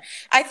Juliet.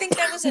 I think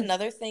that was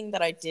another thing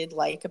that I did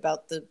like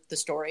about the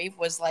story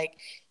was like,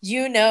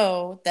 you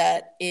know,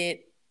 that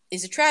it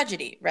is a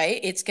tragedy, right?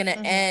 It's going to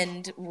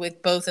end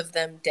with both of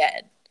them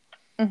dead.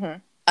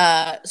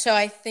 So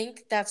I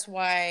think that's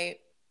why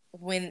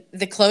when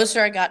the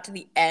closer I got to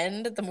the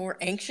end, the more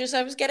anxious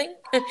I was getting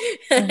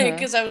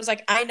because I was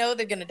like, I know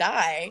they're going to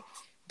die,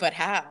 but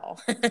how?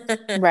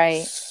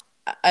 Right.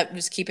 It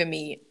was keeping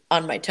me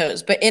on my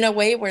toes, but in a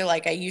way where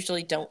like I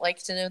usually don't like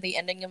to know the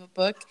ending of a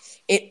book.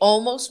 It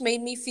almost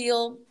made me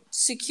feel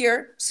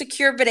secure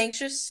but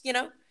anxious,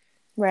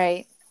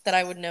 Right. that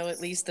I would know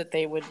at least that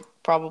they would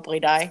probably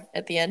die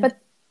at the end. But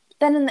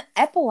then in the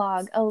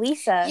epilogue,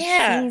 Elisa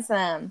Yeah. sees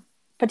them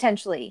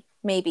potentially,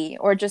 maybe,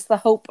 or just the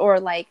hope, or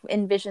like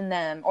envision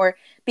them, or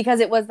because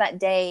it was that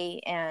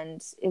day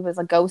and it was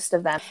a ghost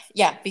of them.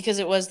 Yeah, because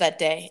it was that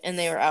day and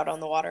they were out on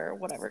the water or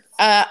whatever.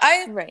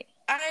 Right.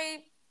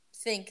 I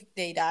think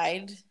they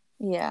died.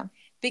 Yeah.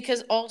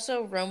 Because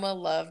also Roma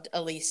loved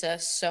Elisa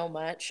so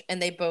much,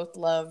 and they both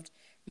loved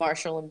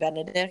Marshall and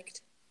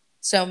Benedict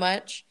so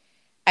much.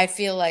 I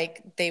feel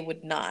like they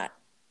would not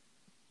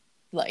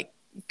like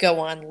go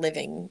on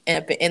living,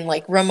 and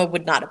like Roma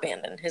would not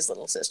abandon his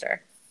little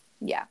sister.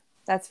 Yeah,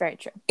 that's very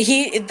true.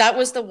 That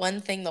was the one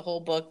thing the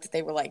whole book that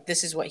they were like,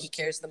 this is what he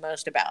cares the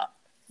most about.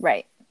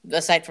 Right.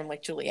 Aside from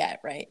like Juliet,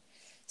 right?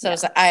 So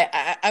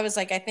Yeah. I was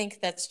like, I think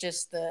that's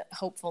just the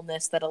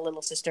hopefulness that a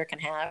little sister can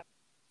have.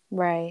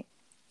 Right.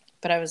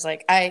 But I was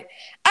like, I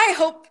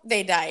hope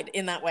they died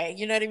in that way.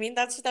 You know what I mean?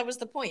 That was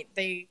the point.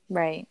 They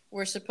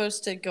were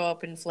supposed to go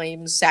up in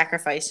flames,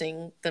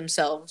 sacrificing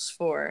themselves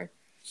for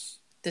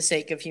the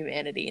sake of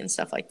humanity and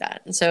stuff like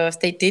that. And so if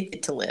they did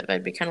get to live,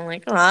 I'd be kind of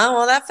like, oh,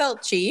 well, that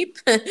felt cheap.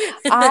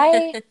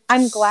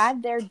 I'm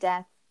glad their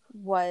death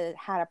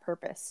had a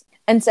purpose,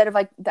 instead of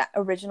like that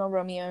original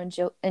Romeo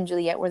and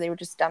Juliet, where they were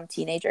just dumb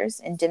teenagers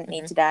and didn't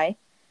need to die.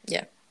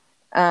 Yeah.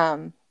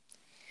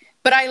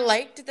 But I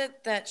liked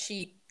that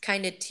she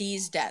kind of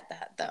teased at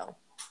that, though.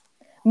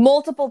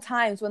 Multiple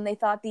times when they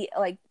thought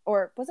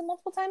or was it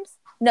multiple times?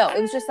 No, it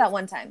was just that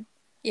one time.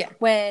 Yeah.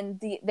 When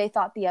they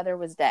thought the other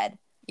was dead.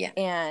 Yeah.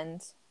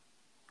 And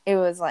it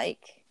was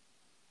like,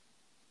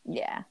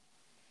 yeah,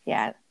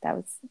 that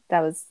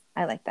was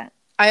I like that.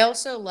 I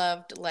also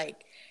loved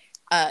like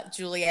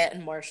Juliet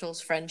and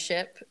Marshall's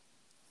friendship.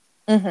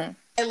 Mm-hmm.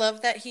 I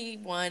love that he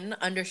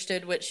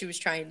understood what she was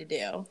trying to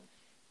do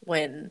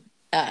when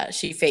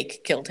she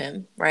fake killed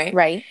him, right?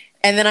 Right.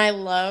 And then I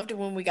loved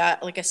when we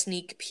got like a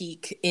sneak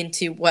peek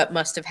into what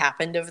must have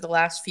happened over the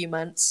last few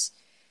months.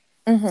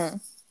 Mm-hmm.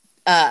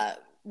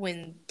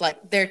 When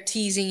like they're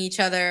teasing each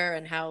other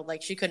and how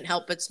like she couldn't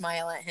help but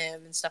smile at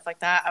him and stuff like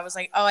that. I was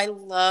like, oh, I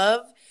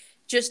love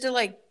just a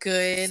like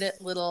good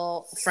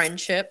little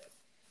friendship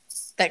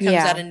that comes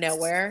out of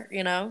nowhere,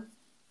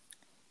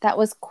 That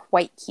was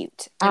quite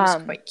cute. It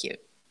was quite cute.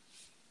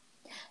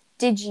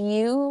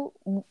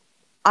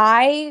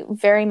 I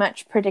very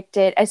much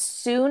predicted, as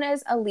soon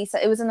as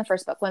Elisa, it was in the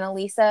first book, when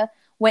Elisa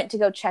went to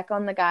go check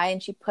on the guy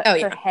and she put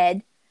her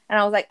head, and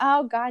I was like,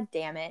 oh, God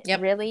damn it.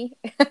 Yep. Really?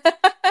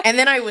 And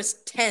then I was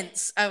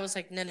tense. I was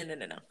like, no.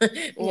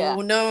 Yeah.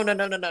 Oh,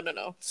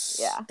 no.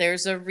 Yeah.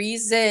 There's a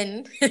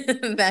reason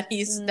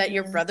that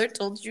your brother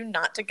told you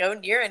not to go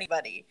near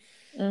anybody.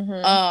 Mm-hmm.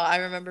 Oh, I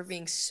remember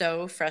being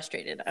so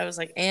frustrated. I was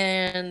like,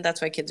 and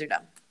that's why kids are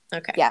dumb.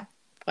 Okay. Yeah.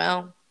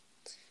 Well,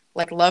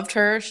 like, loved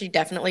her. She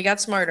definitely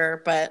got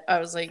smarter, but I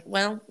was like,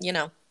 well,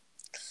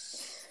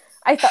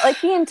 I felt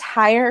like the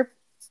entire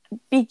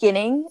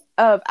beginning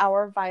of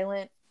Our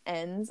Violent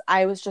Ends,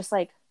 I was just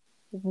like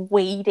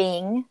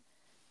waiting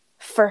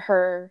for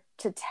her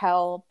to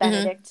tell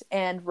Benedict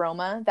and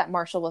Roma that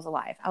Marshall was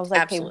alive. I was like,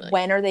 Absolutely. Okay,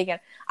 when are they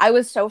gonna? I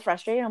was so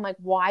frustrated. I'm like,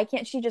 why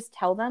can't she just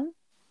tell them?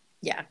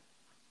 Yeah.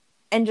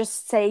 And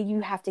just say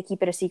you have to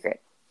keep it a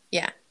secret.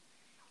 Yeah.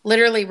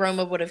 Literally,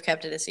 Roma would have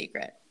kept it a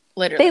secret.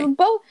 Literally. They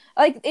both,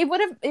 like, it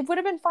would have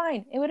been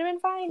fine. It would have been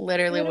fine.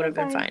 Literally would have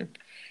been fine.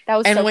 That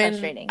was so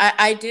frustrating.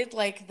 I did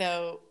like,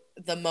 though,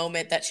 the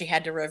moment that she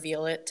had to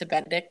reveal it to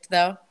Benedict,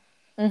 though.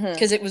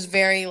 Because it was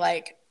very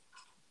like,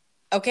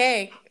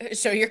 okay,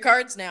 show your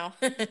cards now.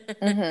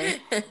 I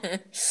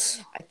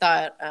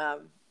thought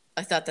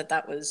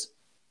that was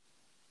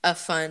a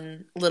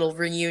fun little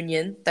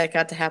reunion that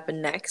got to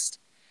happen next.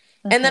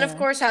 And then, of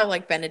course, how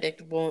like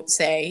Benedict won't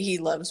say he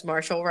loves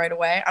Marshall right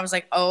away. I was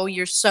like, oh,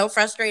 you're so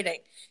frustrating.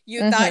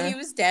 You thought he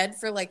was dead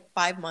for like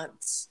 5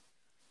 months.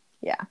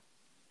 Yeah.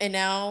 And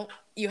now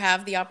you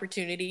have the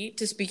opportunity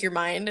to speak your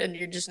mind and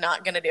you're just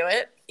not going to do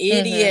it.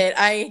 Idiot.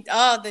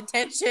 The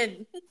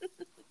tension.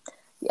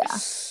 Yeah.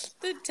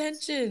 The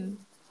tension.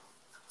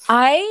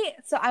 I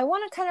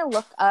want to kind of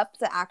look up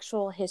the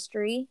actual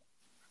history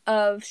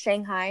of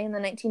Shanghai in the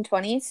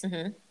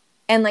 1920s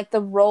and like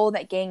the role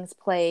that gangs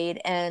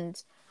played,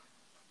 and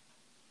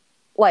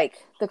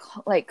like the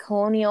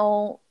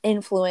colonial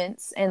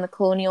influence and the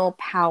colonial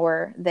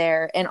power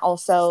there, and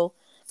also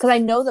because I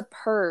know the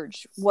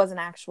purge was an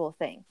actual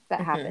thing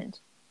that happened.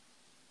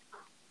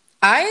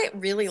 I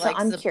really liked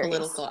the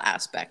political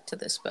aspect to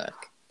this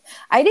book.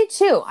 I did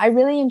too. I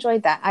really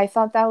enjoyed that. I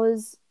thought that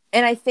was,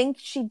 and I think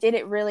she did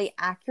it really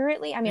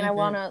accurately. I mean, I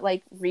want to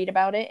like read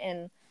about it,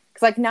 and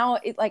because like now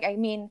it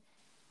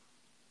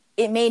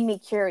it made me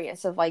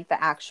curious of like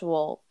the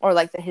actual, or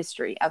like the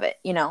history of it,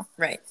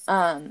 Right.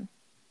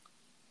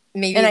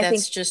 Maybe and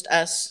that's just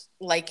us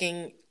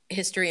liking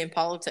history and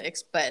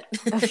politics, but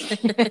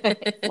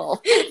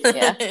well,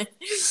 yeah.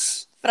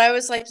 But I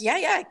was like,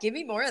 yeah, give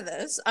me more of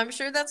this. I'm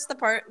sure that's the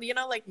part,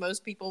 like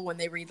most people when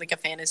they read like a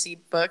fantasy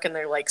book and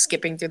they're like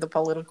skipping through the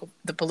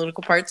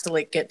political parts to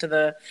like get to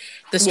the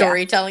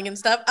storytelling and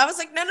stuff. I was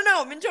like, no,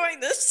 I'm enjoying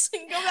this. Go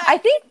back. I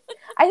think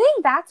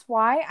that's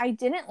why I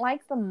didn't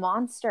like the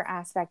monster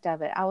aspect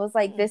of it. I was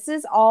like, this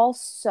is all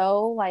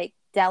so like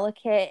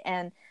delicate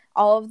and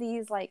all of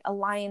these like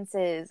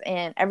alliances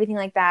and everything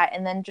like that,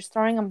 and then just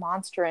throwing a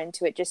monster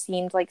into it just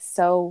seemed like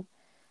so.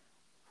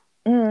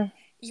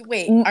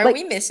 Wait, are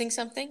we missing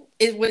something?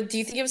 Do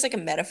you think it was like a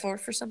metaphor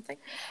for something?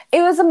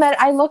 It was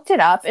I looked it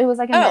up. It was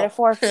like a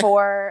metaphor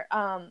for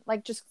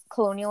like just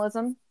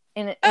colonialism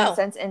in a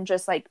sense, and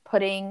just like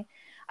putting,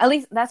 at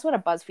least that's what a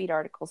BuzzFeed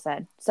article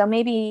said. So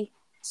maybe.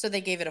 So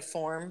they gave it a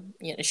form.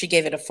 She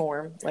gave it a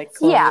form, like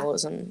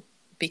colonialism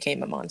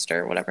became a monster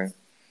or whatever.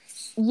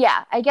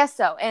 Yeah, I guess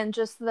so. And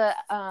just the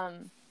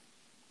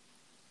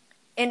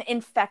in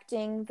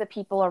infecting the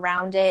people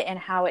around it, and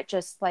how it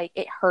just like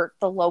it hurt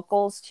the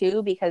locals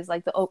too, because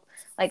like the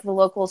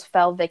locals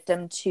fell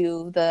victim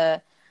to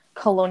the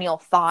colonial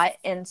thought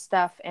and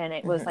stuff, and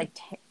it was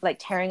like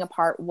tearing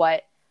apart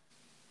what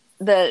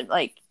the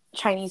like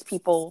Chinese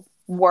people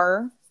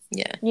were.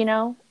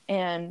 Yeah.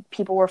 And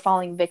people were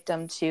falling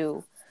victim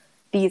to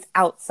these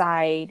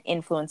outside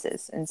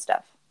influences and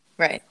stuff.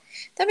 Right.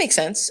 That makes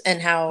sense.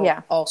 And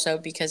how also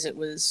because it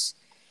was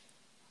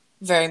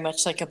very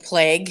much like a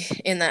plague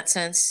in that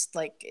sense,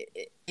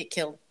 like it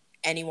killed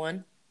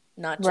anyone,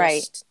 not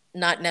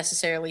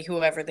necessarily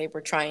whoever they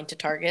were trying to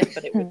target,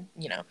 but it would,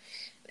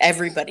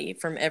 everybody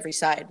from every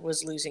side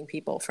was losing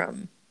people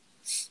from.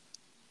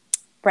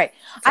 Right.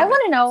 I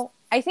want to know,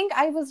 I think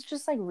I was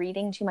just like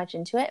reading too much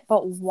into it,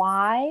 but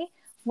why,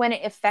 when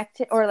it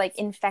affected or like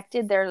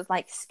infected their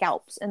like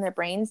scalps and their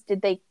brains,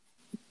 did they,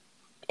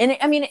 and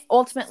it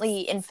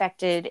ultimately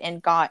infected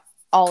and got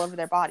all over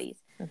their bodies.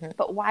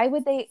 But why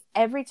would they,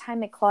 every time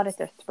they clawed at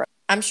their throat?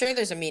 I'm sure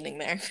there's a meaning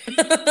there.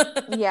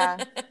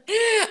 Yeah.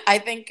 I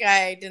think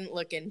I didn't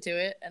look into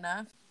it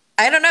enough.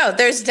 I don't know.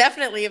 There's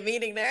definitely a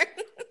meaning there.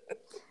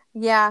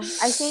 Yeah,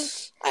 I think.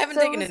 I haven't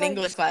taken an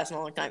English class in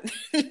a long time.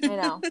 I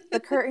know. The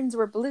curtains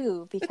were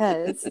blue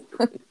because.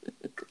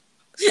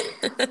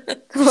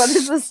 What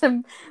is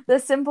the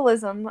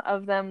symbolism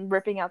of them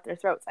ripping out their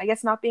throats? I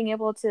guess not being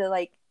able to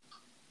like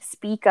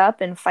speak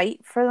up and fight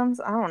for them.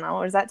 I don't know.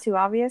 Or is that too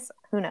obvious?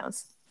 Who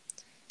knows?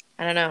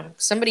 I don't know.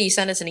 Somebody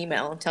sent us an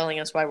email telling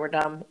us why we're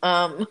dumb.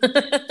 And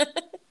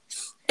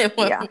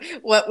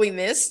what we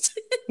missed.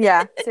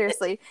 Yeah,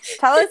 seriously.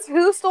 Tell us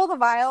who stole the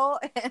vial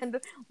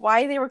and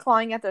why they were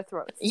clawing at their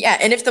throats. Yeah,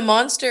 and if the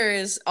monster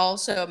is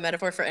also a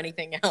metaphor for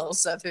anything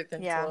else other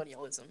than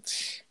colonialism.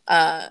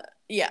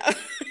 Yeah.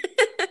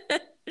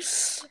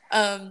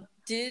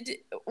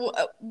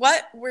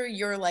 What were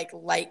your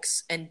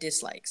likes and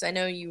dislikes? I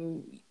know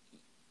you,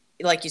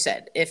 like you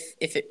said,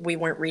 if we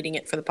weren't reading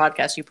it for the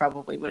podcast, you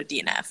probably would have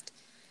DNF'd.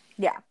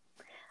 Yeah.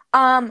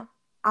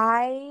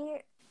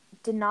 I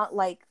did not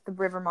like the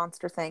river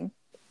monster thing.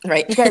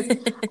 Right. Because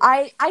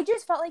I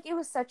just felt like it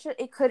was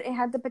it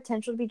had the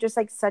potential to be just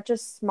like such a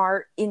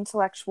smart,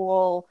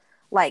 intellectual,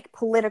 like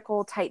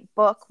political type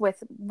book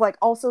with like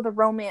also the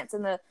romance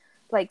and the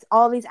like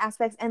all these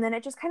aspects, and then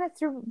it just kind of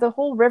threw the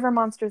whole river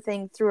monster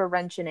thing, threw a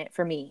wrench in it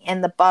for me,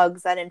 and the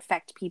bugs that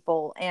infect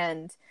people,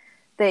 and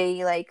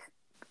they like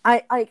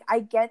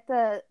I get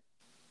the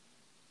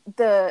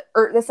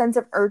sense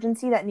of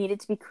urgency that needed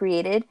to be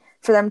created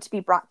for them to be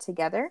brought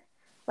together.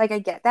 Like I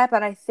get that,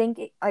 but I think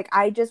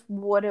I just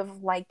would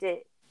have liked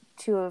it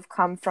to have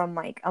come from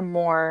like a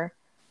more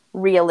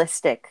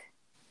realistic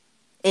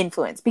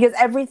influence, because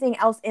everything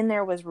else in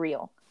there was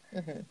real.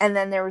 And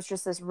then there was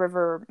just this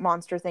river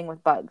monster thing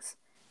with bugs,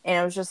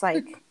 and it was just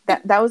like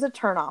that was a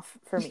turnoff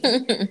for me.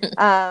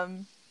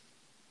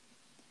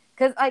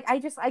 Because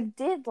I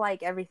did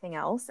like everything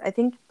else, I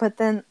think, but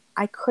then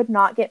I could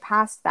not get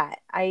past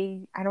that.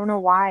 I don't know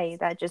why,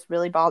 that just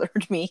really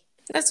bothered me.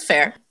 That's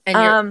fair.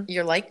 And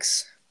your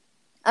likes?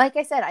 Like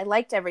I said, I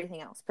liked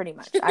everything else pretty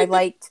much.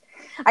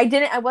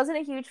 I wasn't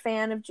a huge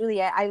fan of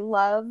Juliet. I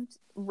loved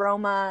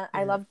Roma.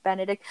 I loved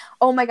Benedict.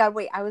 Oh my God,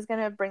 wait, I was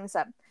gonna bring this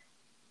up.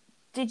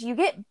 Did you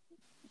get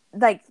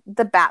like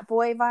the Bat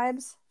Boy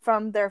vibes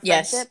from their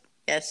friendship?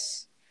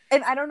 Yes.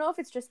 And I don't know if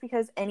it's just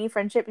because any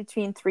friendship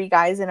between three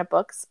guys in a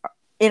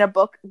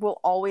book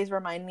will always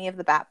remind me of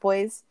the Bat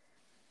Boys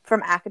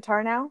from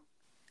ACOTAR now.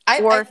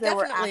 I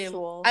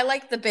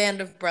like the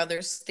Band of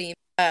Brothers theme.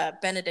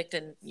 Benedict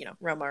and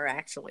Roma are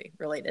actually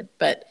related,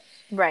 but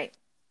right.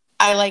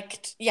 I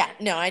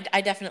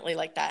definitely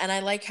like that, and I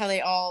like how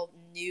they all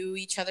knew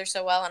each other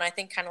so well. And I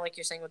think kind of like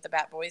you're saying with the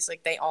Bat Boys,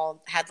 like they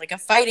all had like a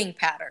fighting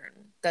pattern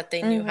that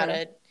they knew how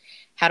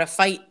to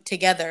fight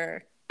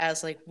together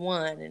as like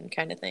one and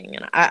kind of thing.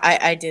 And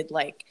I did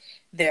like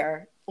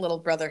their little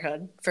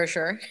brotherhood for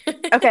sure.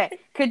 Okay,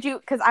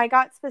 because I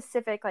got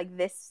specific, like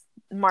this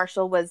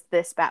Marshall was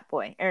this Bat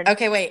Boy.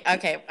 Okay, wait.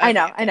 Okay. I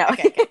know.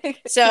 Okay.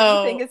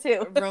 So think it's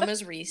who?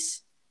 Roma's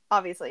Reese,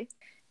 obviously.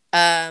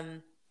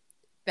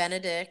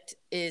 Benedict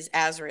is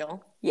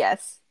Azriel.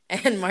 Yes.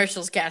 and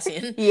Marshall's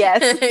Cassian.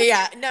 Yes.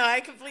 Yeah, no, I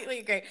completely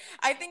agree.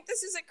 I think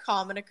this is a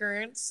common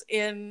occurrence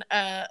in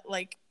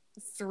like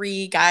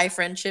 3 guy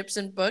friendships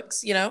in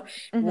books, you know.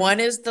 Mm-hmm. One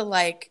is the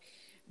like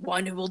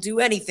one who will do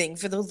anything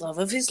for the love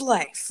of his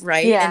life,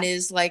 right? Yeah. And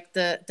is like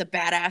the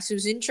badass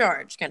who's in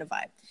charge kind of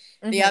vibe.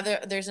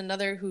 Mm-hmm. There's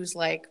another who's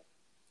like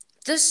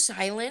the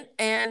silent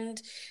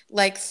and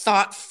like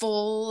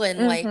thoughtful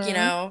and like, you Mm-hmm.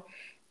 know,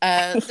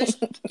 there's,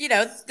 you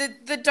know,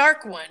 the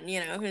dark one,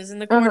 you know, who's in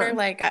the corner, Uh-huh.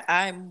 like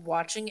I'm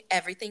watching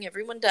everything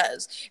everyone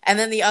does. And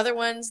then the other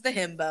one's the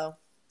himbo.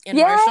 And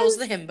Yes! Marshall's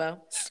the himbo.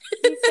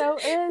 He so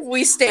is.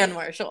 We stand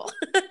Marshall.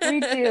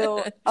 We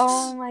do.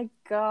 Oh my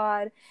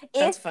god.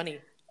 That's funny.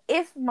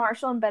 If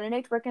Marshall and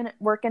Benedict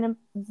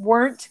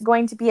weren't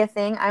going to be a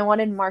thing, I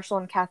wanted Marshall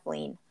and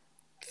Kathleen.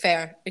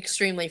 Fair.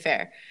 Extremely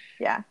fair.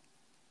 Yeah.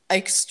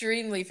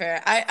 Extremely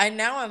fair. I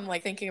now I'm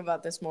like thinking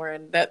about this more,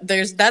 and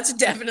that's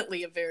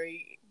definitely a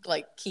very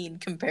like keen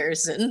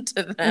comparison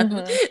to them.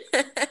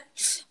 Mm-hmm.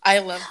 I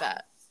love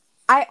that.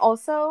 I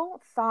also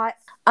thought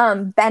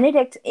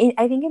Benedict,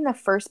 I think in the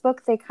first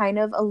book they kind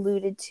of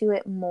alluded to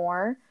it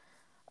more,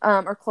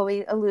 or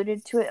Chloe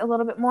alluded to it a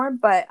little bit more,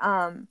 but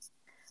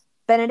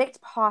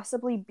Benedict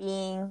possibly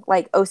being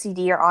like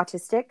OCD or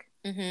autistic.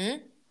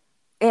 Mm-hmm.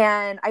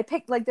 And I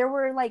picked, like, there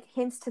were like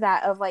hints to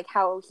that of like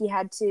how he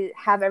had to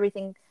have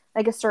everything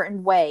like a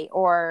certain way,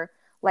 or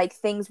like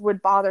things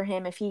would bother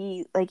him if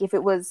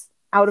it was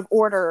out of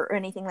order or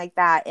anything like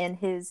that. And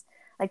his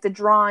like the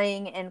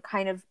drawing and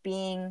kind of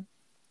being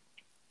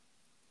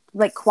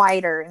like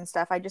quieter and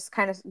stuff. I just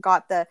kind of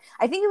got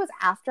I think it was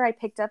after I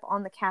picked up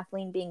on the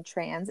Kathleen being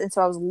trans, and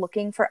so I was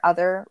looking for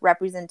other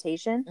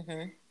representation.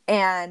 Mm-hmm.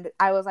 And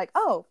I was like,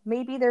 oh,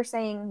 maybe they're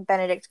saying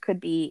Benedict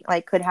could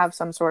have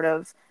some sort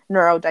of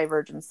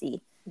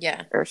neurodivergency.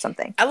 Yeah. Or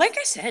something. Like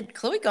I said,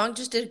 Chloe Gong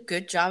just did a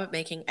good job at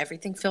making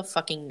everything feel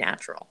fucking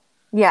natural.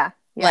 Yeah.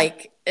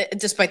 Like,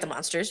 despite the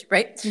monsters,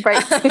 right?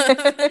 Right.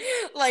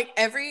 Like,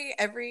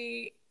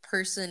 every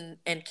person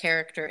and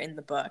character in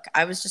the book,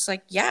 I was just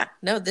like, yeah,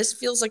 no, this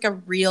feels like a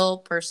real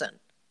person.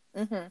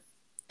 Mm-hmm.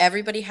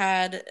 Everybody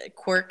had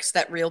quirks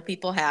that real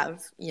people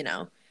have, you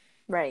know.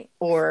 Right.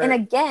 And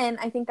again,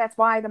 I think that's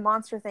why the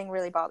monster thing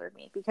really bothered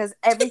me, because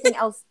everything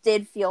else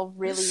did feel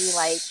really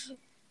like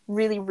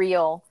really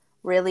real,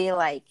 really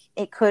like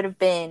it could have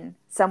been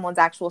someone's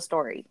actual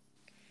story.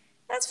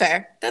 That's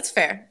fair.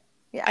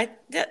 Yeah.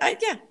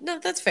 Yeah, no,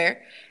 that's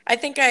fair. I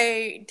think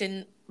I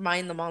didn't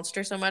mind the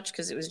monster so much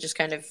because it was just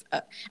kind of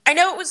I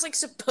know it was like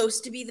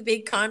supposed to be the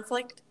big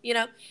conflict, you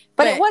know,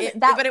 but it wasn't.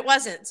 But it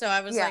wasn't. So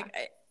I was like,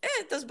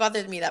 it doesn't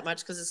bother me that much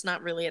because it's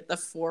not really at the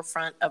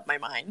forefront of my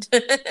mind.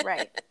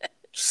 Right.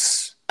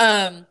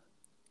 I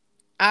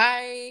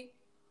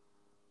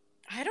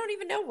don't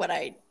even know what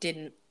I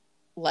didn't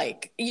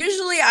like.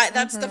 Usually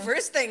that's the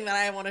first thing that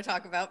I want to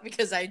talk about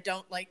because I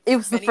don't like it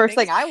was the first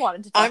thing I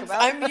wanted to talk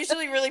about. I'm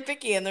usually really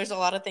picky, and there's a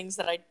lot of things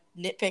that I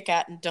nitpick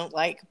at and don't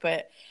like,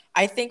 but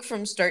I think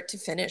from start to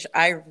finish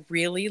I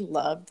really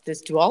loved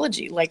this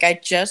duology. Like, I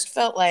just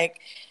felt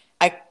like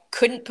I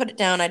couldn't put it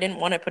down. I didn't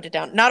want to put it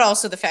down. Not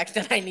also the fact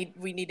that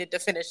we needed to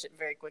finish it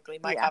very quickly.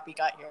 My copy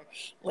got here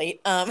late.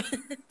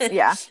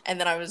 Yeah. And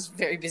then I was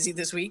very busy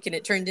this week, and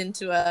it turned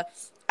into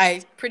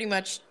I pretty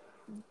much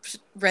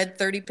read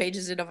 30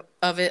 pages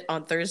of it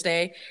on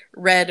Thursday,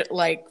 read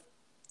like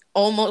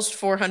almost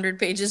 400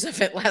 pages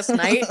of it last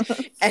night,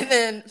 and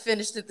then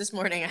finished it this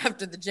morning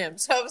after the gym.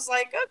 So I was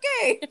like,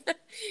 okay,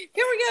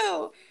 here we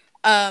go.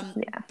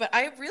 But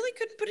I really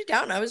couldn't put it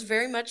down. I was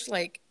very much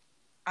like,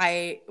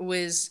 I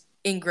was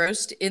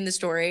engrossed in the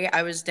story.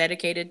 I was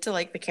dedicated to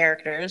like the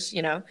characters,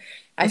 you know.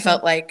 I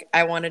felt like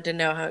I wanted to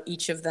know how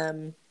each of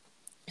them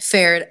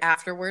fared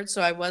afterwards.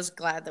 So I was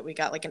glad that we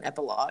got like an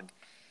epilogue,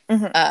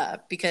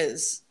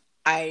 because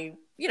I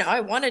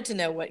wanted to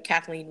know what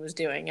Kathleen was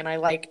doing, and I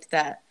liked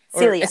that.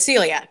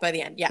 Celia by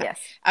the end. Yeah. Yes.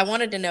 I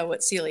wanted to know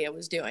what Celia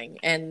was doing.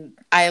 And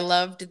I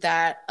loved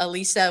that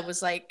Elisa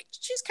was like,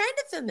 she's kind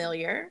of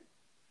familiar.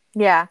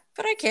 Yeah.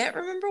 But I can't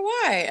remember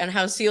why. And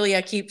how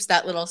Celia keeps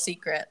that little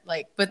secret.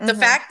 Like, but the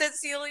fact that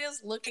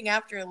Celia's looking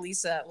after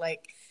Elisa,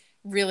 like,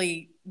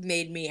 really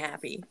made me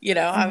happy. You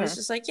know, I was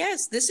just like,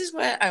 yes, this is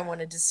what I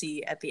wanted to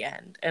see at the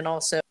end. And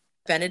also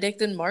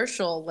Benedict and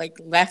Marshall like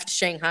left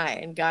Shanghai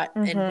and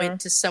and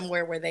went to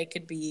somewhere where they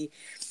could be,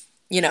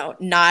 you know,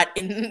 not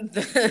in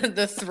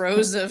the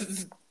throes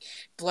of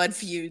blood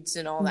feuds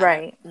and all that.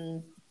 Right.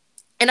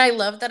 And I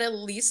love that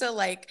Elisa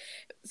like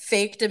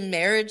faked a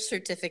marriage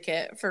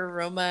certificate for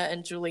Roma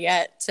and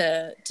Juliet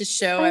to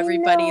show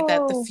everybody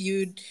that the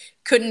feud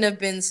couldn't have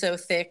been so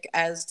thick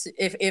as to,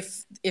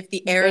 if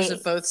the heirs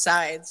of both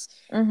sides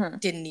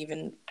didn't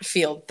even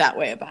feel that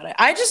way about it.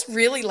 I just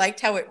really liked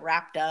how it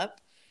wrapped up.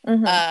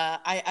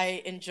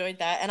 I enjoyed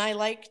that, and I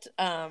liked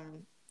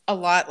a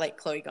lot like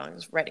Chloe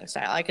Gong's writing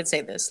style. I could say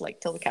this like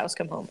till the cows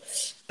come home,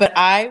 but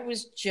I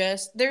was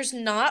just, there's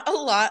not a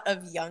lot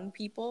of young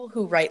people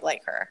who write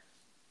like her.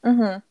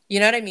 You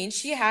know what I mean?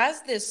 She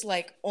has this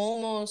like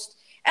almost,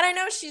 and I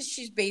know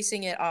she's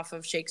basing it off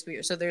of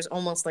Shakespeare, so there's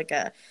almost like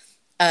a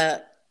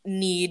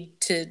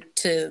need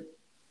to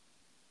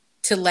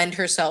to lend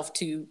herself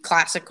to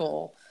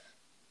classical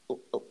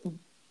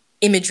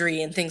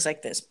imagery and things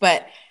like this.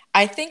 But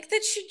I think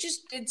that she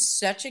just did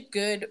such a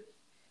good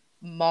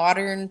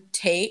modern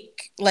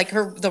take. Like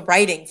the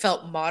writing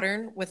felt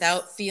modern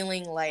without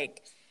feeling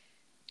like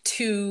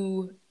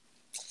too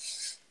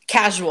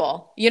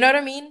casual. You know what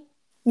I mean?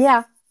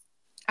 Yeah.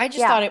 I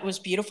just thought it was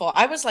beautiful.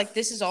 I was like,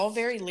 this is all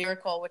very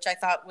lyrical, which I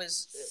thought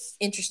was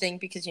interesting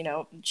because, you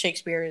know,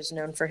 Shakespeare is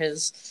known for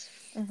his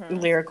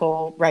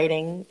lyrical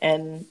writing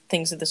and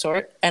things of the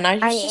sort. And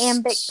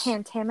iambic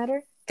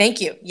pentameter.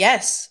 Thank you.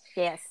 Yes.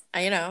 Yes.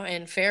 You know,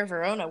 in Fair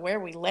Verona, where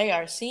we lay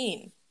our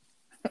scene.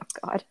 Oh,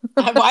 God.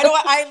 Why do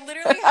I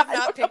literally have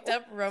not picked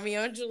up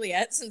Romeo and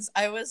Juliet since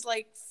I was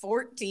like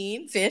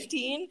 14,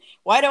 15?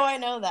 Why do I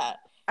know that?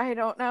 I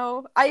don't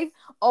know. I've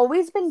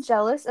always been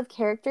jealous of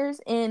characters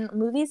in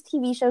movies,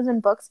 TV shows,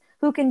 and books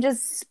who can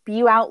just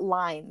spew out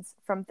lines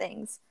from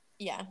things.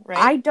 Yeah, right.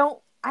 I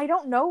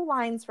don't know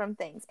lines from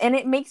things, and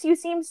it makes you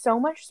seem so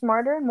much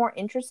smarter and more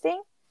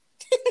interesting.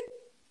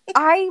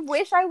 I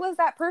wish I was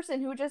that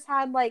person who just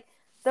had like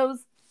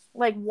those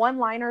like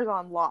one-liners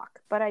on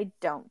lock, but I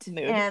don't.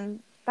 Mood.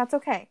 And that's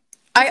okay.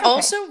 I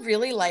also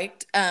really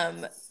liked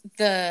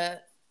the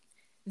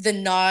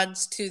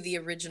nods to the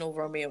original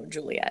Romeo and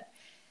Juliet.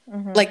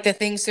 Mm-hmm. Like the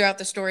things throughout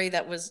the story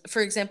that was,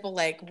 for example,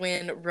 like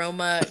when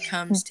Roma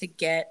comes to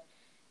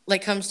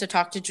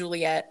talk to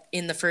Juliet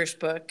in the first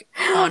book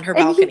on her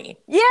balcony.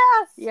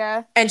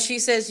 Yeah. And she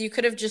says, "You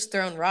could have just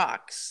thrown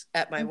rocks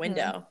at my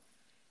window."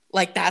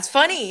 Like, that's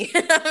funny.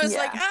 I was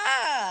like,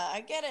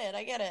 I get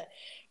it.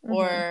 Mm-hmm.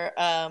 Or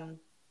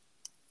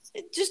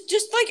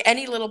just like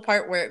any little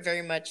part where it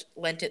very much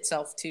lent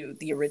itself to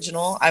the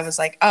original. I was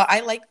like, oh,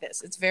 I like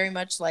this. It's very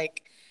much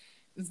like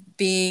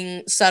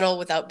being subtle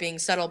without being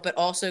subtle, but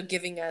also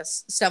giving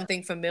us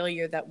something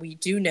familiar that we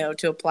do know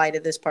to apply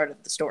to this part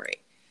of the story.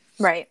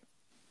 Right.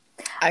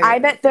 I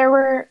bet there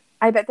were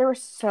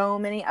so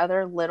many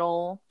other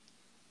little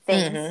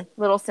things,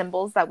 little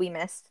symbols that we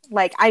missed.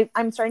 Like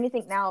I'm starting to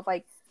think now of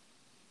like,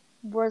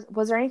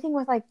 was there anything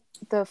with like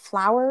the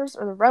flowers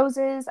or the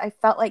roses? I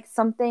felt like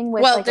something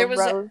with like there was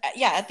rose.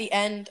 At the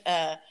end,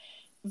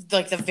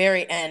 like the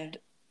very end,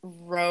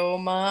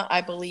 Roma,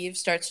 I believe,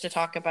 starts to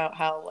talk about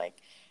how like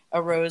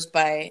a rose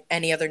by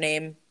any other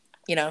name,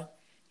 you know,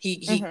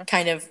 he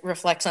kind of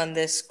reflects on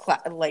this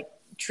like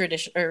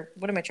tradition, or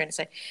what am I trying to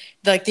say?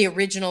 Like the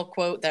original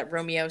quote that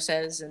Romeo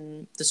says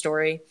in the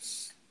story,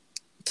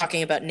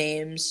 talking about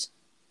names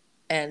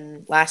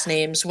and last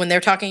names when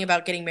they're talking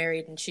about getting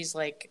married, and she's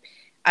like,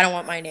 "I don't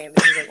want my name."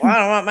 And he's like, "Well, I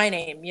don't want my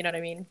name." You know what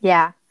I mean?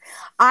 Yeah.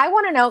 I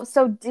want to know.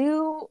 So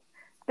the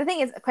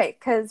thing is, okay,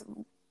 because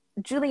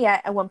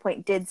Juliet at one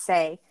point did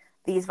say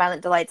these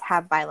violent delights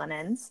have violent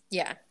ends.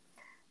 Yeah.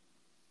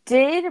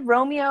 Did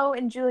Romeo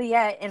and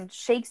Juliet and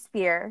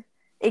Shakespeare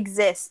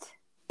exist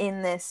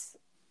in this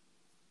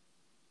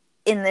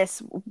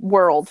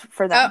world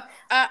for them?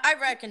 I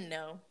reckon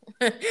no.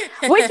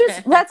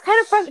 That's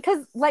kind of frustrating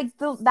because like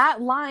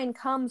that line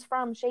comes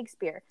from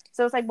Shakespeare,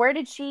 so it's like, where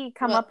did she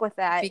come up with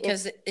that?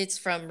 Because it's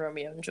from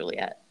Romeo and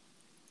Juliet.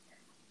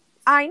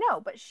 I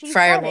know, but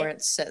Friar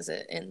Lawrence says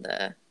it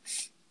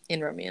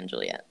in Romeo and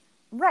Juliet.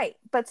 Right,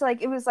 but so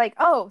like it was like,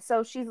 oh,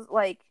 so she's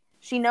like,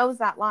 she knows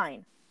that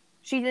line.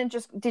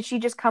 Did she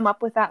just come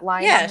up with that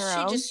line? Yeah, on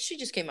her own? she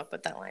just came up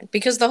with that line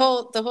because the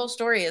whole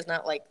story is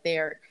not like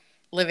they're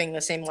living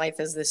the same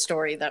life as this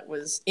story that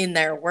was in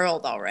their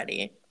world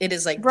already. It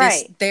is like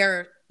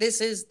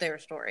this is their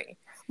story.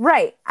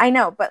 Right. I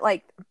know, but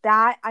like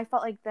that, I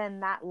felt like then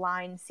that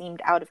line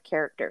seemed out of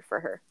character for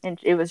her, and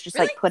it was just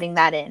like putting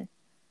that in.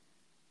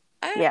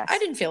 I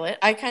didn't feel it.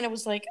 I kind of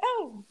was like,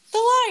 oh,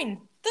 the line,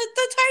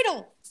 the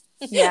title.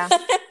 Yeah.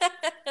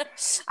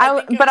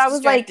 I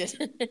was like,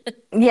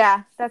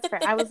 yeah, that's fair.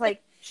 I was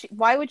like,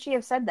 why would she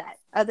have said that?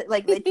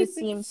 Like, it just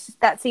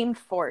seemed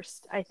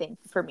forced, I think,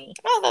 for me.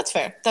 Oh, that's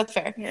fair.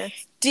 Yeah.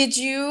 Did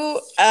you,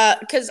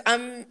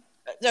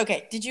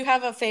 did you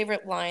have a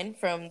favorite line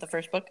from the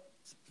first book?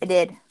 I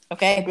did.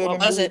 Okay. What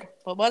was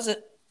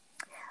it?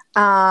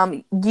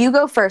 You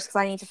go first,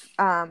 because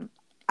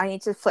I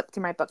need to flip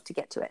through my book to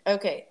get to it.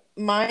 Okay.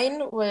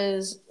 Mine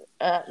was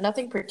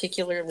nothing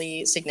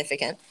particularly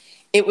significant.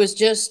 It was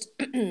just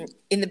in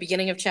the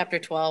beginning of chapter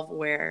 12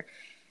 where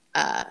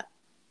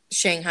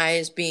Shanghai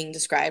is being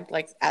described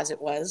like as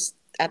it was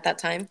at that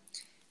time.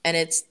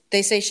 And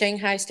they say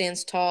Shanghai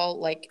stands tall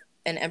like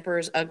an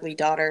emperor's ugly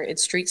daughter,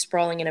 its streets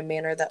sprawling in a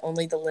manner that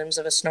only the limbs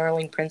of a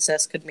snarling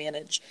princess could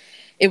manage.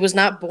 It was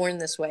not born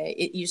this way.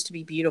 It used to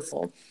be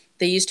beautiful.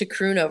 They used to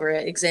croon over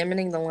it,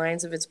 examining the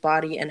lines of its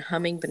body and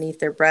humming beneath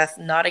their breath,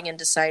 nodding and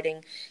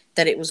deciding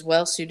that it was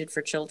well suited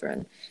for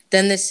children.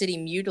 Then this city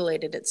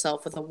mutilated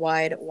itself with a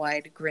wide,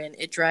 wide grin.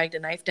 It dragged a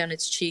knife down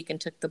its cheek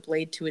and took the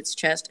blade to its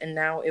chest, and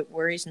now it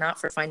worries not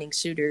for finding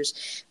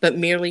suitors, but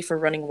merely for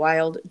running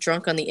wild,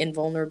 drunk on the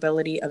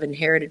invulnerability of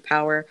inherited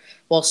power,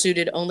 while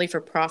suited only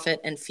for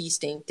profit and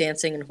feasting,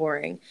 dancing and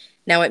whoring.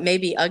 Now it may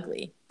be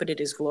ugly, but it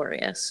is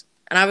glorious.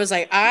 And I was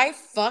like, I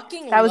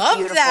fucking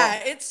love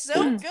that. It's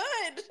so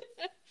good.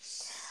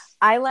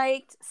 I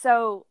liked,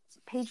 so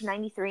page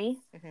 93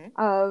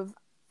 Mm-hmm. of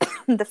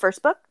the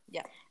first book.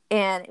 Yeah.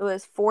 And it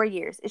was 4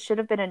 years. It should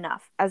have been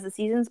enough. As the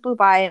seasons blew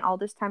by and all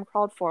this time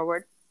crawled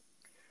forward,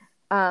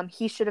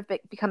 he should have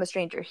become a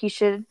stranger. He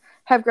should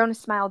have grown to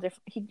smile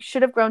He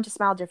should have grown to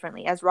smile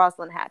differently, as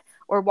Rosalind had,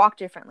 or walk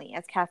differently,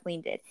 as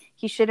Kathleen did.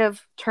 He should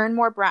have turned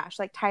more brash,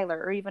 like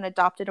Tyler, or even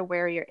adopted a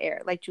warier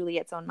air, like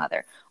Juliet's own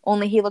mother.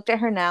 Only he looked at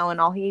her now,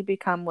 and all he had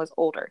become was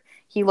older.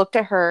 He looked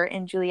at her,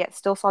 and Juliet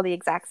still saw the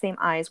exact same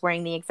eyes,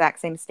 wearing the exact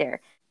same stare.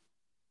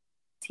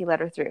 He let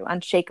her through,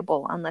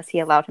 unshakable, unless he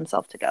allowed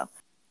himself to go.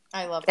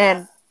 I love that.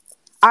 And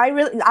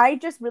I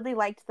just really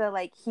liked the,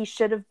 like, he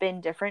should have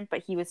been different,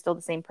 but he was still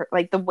the same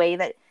like the way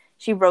that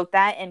she wrote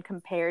that and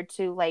compared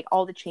to like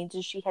all the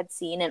changes she had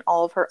seen in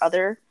all of her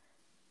other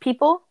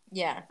people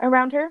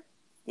around her.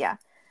 Yeah.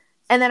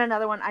 And then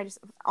another one, I just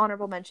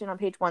honorable mention on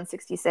page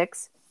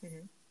 166.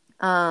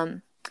 Mm-hmm.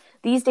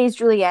 These days,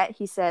 Juliet,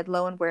 he said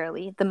low and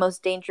warily, the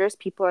most dangerous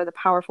people are the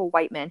powerful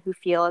white men who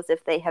feel as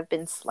if they have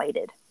been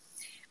slighted.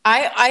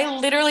 I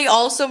literally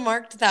also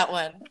marked that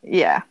one.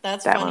 Yeah.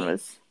 That's that funny. One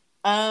was.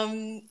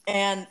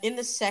 And in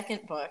the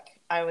second book,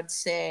 I would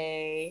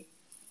say,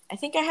 I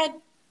think I had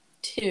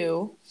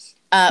 2,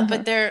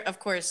 but they're, of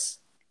course,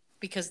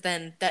 because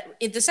then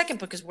the second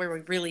book is where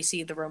we really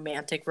see the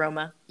romantic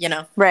Roma, you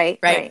know?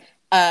 Right.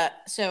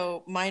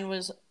 So mine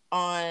was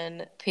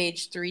on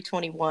page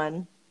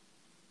 321.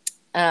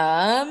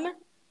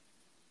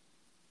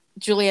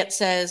 Juliet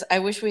says, I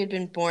wish we had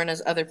been born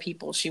as other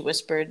people, she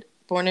whispered,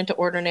 born into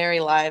ordinary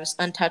lives,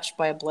 untouched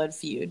by a blood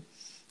feud.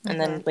 And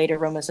then later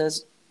Roma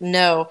says,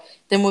 no,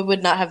 then we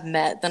would not have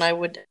met. Then I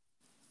would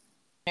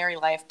ordinary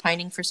life,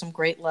 pining for some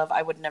great love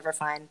I would never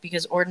find,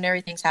 because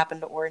ordinary things happen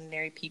to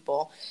ordinary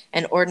people,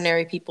 and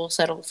ordinary people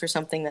settle for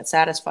something that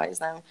satisfies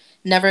them,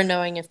 never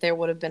knowing if there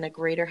would have been a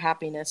greater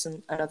happiness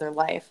in another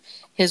life.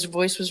 His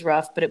voice was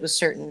rough, but it was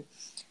certain.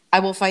 I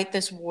will fight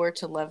this war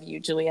to love you,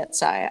 Juliet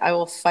sighed. I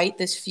will fight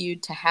this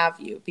feud to have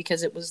you,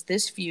 because it was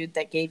this feud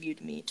that gave you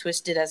to me,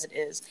 twisted as it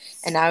is,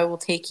 and now I will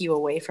take you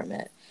away from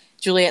it.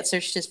 Juliet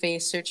searched his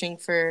face,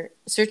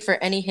 searched for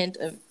any hint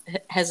of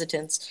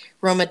hesitance.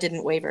 Roma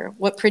didn't waver.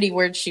 What pretty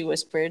words, she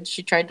whispered.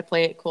 She tried to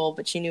play it cool,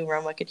 but she knew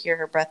Roma could hear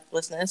her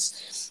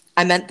breathlessness.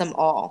 I meant them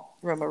all,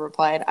 Roma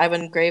replied. I would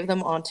engrave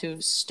them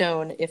onto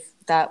stone if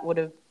that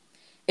would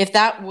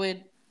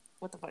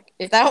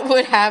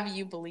have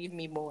you believe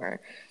me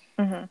more.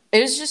 Mm-hmm. It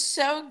was just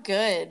so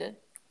good.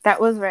 That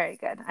was very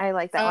good. I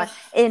like that one.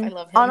 I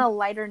love him. On a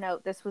lighter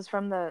note, this one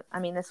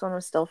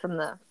was still from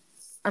the,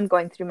 I'm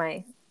going through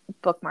my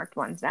bookmarked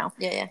ones now.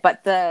 Yeah.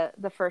 But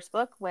the first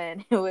book,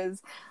 when it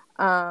was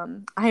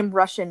I'm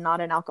Russian,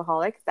 not an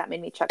alcoholic, that made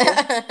me chuckle.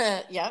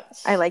 Yeah.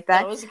 I like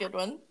that. That was a good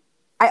one.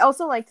 I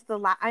also liked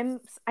I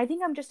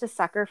think I'm just a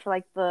sucker for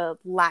like the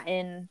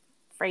Latin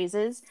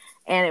phrases,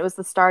 and it was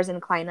the stars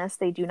incline us,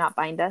 they do not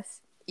bind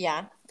us.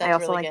 Yeah,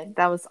 that's really good.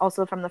 That was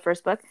also from the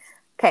first book.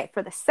 Okay,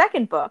 for the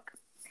second book,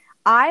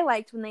 I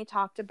liked when they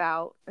talked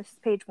about, this is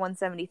page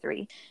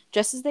 173,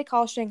 just as they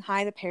call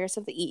Shanghai the Paris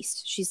of the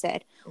East, she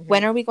said,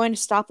 when are we going to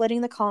stop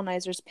letting the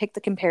colonizers pick the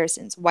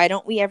comparisons? Why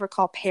don't we ever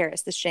call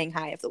Paris the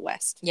Shanghai of the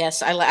West?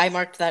 Yes, I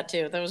marked that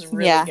too. That was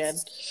really good.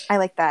 I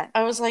like that.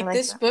 I was like,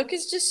 this book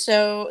is just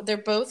so, they're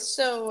both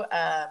so,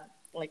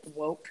 like,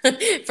 woke,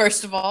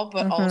 first of all,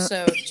 but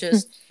also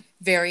just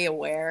very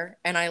aware.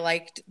 And I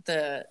liked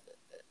the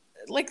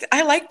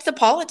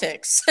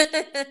politics.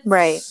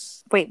 Right.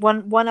 Wait,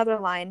 one other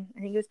line.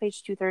 I think it was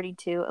page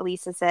 232.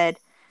 Elisa said,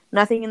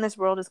 nothing in this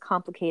world is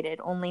complicated,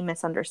 only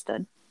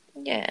misunderstood.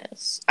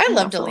 Yes. I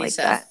loved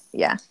Elisa. Like that.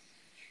 Yeah.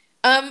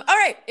 All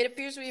right. It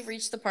appears we've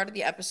reached the part of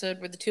the episode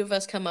where the two of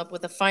us come up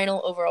with a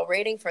final overall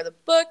rating for the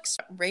books.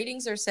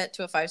 Ratings are set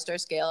to a 5-star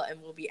scale and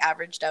will be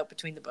averaged out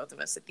between the both of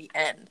us at the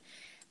end.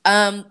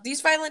 These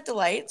Violent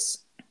Delights,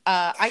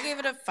 I gave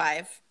it a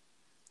 5.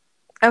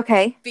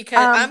 Okay. Because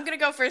I'm going to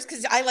go first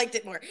because I liked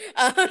it more.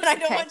 And I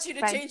don't want you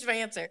to change my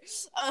answer.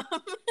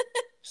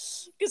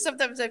 Because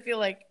sometimes I feel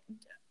like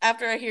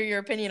after I hear your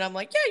opinion, I'm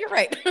like, yeah, you're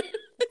right.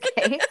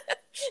 Okay.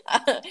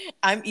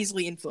 I'm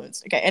easily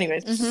influenced. Okay,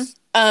 anyways.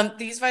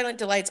 These Violent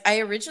Delights,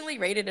 I originally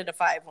rated it a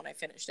 5 when I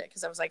finished it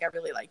because I was like, I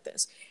really like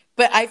this.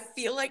 But I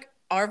feel like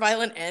Our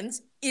Violent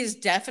Ends is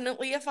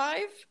definitely a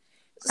 5.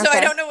 So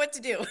I don't know what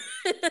to do.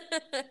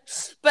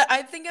 But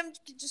I think I'm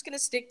just going to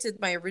stick to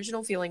my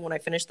original feeling when I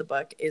finished the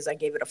book is I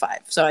gave it a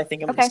 5. So I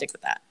think I'm going to stick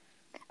with that.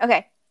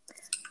 Okay.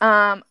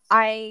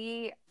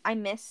 I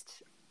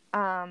missed,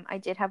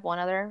 I did have one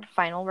other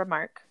final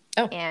remark.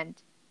 Oh.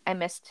 And I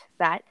missed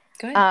that.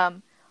 Go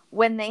ahead.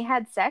 When they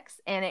had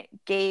sex and it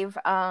gave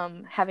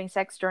having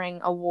sex during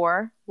a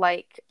war,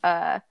 like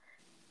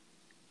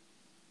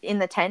in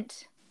the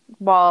tent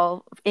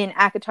while in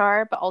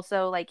Akatar, but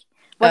also like,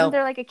 wasn't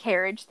there like a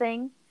carriage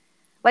thing?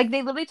 Like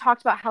they literally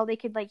talked about how they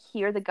could like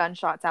hear the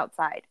gunshots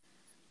outside.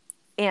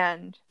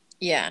 And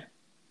yeah.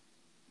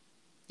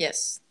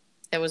 Yes.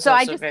 It was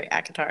also very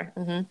Akatar.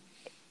 Mm-hmm.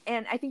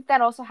 And I think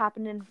that also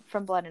happened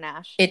From Blood and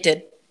Ash. It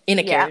did. In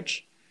a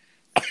carriage.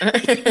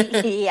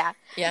 Yeah.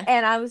 Yeah.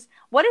 And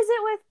what is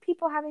it with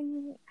people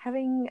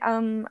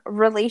having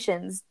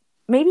relations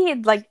maybe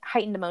like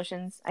heightened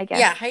emotions, I guess.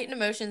 Yeah, heightened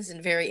emotions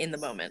and very in the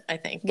moment, I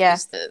think,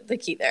 is the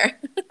key there.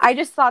 I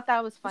just thought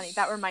that was funny.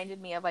 That reminded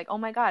me of like, oh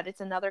my god,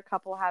 it's another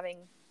couple having,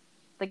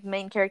 like,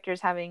 main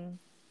characters having,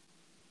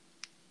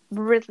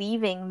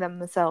 relieving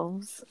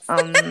themselves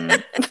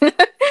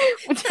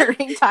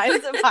during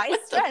times of high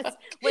stress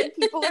when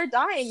people are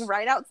dying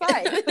right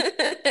outside.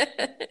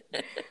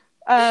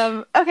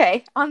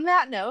 Okay, on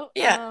that note,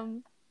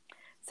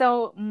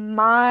 so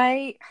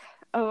I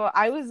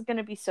was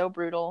gonna be so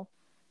brutal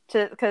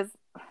because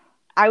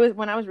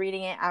when I was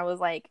reading it, I was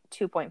like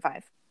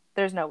 2.5.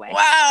 There's no way.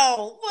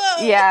 Wow.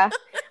 Whoa. Yeah,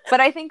 but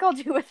I think I'll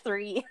do a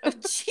 3.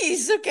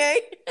 Jeez.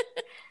 Okay.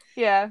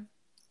 Yeah.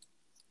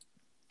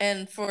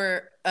 And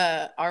for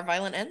Our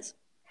Violent Ends?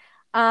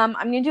 I'm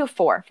gonna do a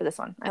 4 for this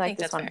one. I like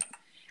this one. Fair.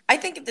 I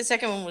think the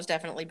second one was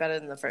definitely better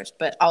than the first,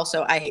 but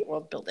also I hate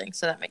world building,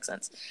 so that makes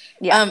sense.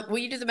 Yeah. Will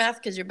you do the math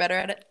because you're better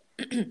at it?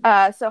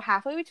 So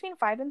halfway between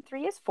 5 and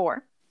 3 is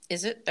 4.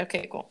 Is it?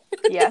 Okay, cool.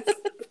 Yes.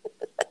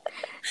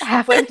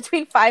 Halfway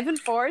between 5 and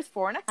 4 is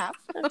 4.5.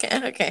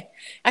 Okay.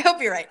 I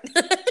hope you're right.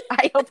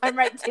 I hope I'm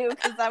right too,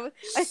 because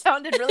I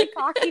sounded really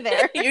cocky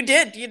there. You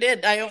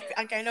did. I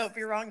kind of hope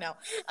you're wrong now.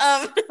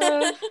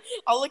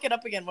 I'll look it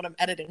up again when I'm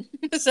editing.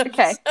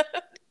 Okay.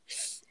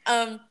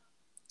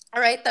 All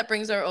right, that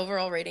brings our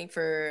overall rating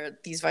for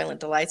These Violent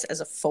Delights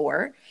as a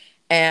 4,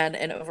 and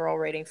an overall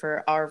rating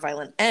for Our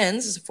Violent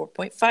Ends as a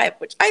 4.5,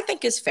 which I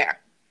think is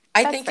fair.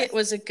 I think it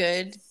was a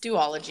good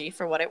duology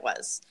for what it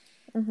was.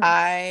 Mm-hmm.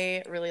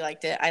 I really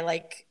liked it. I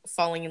like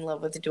falling in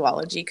love with the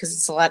duology because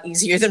it's a lot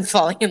easier than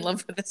falling in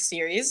love with a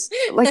series.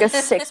 Like a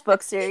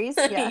 6-book series?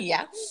 Yeah.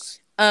 Yeah.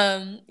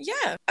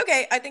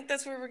 Okay, I think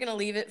that's where we're going to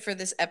leave it for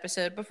this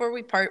episode. Before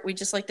we part, we'd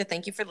just like to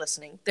thank you for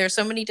listening. There are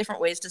so many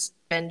different ways to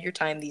spend your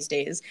time these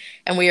days,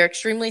 and we are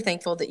extremely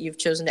thankful that you've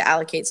chosen to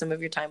allocate some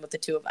of your time with the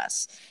two of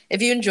us.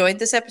 If you enjoyed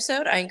this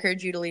episode, I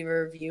encourage you to leave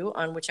a review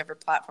on whichever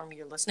platform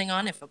you're listening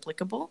on, if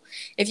applicable.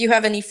 If you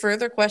have any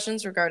further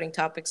questions regarding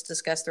topics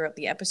discussed throughout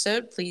the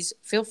episode, please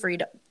feel free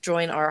to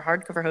join our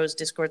Hardcover Hose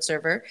Discord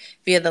server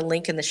via the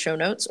link in the show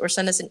notes, or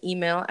send us an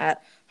email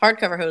at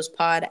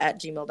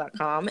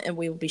hardcoverhosepod@gmail.com, and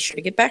we will be sure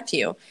to get back to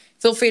you.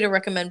 Feel free to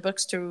recommend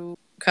books to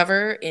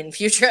cover in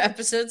future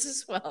episodes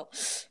as well.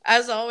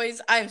 As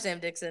always, I'm Sam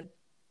Dixon.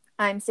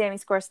 I'm Sammy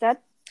Skorstead.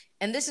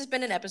 And this has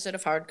been an episode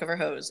of Hardcover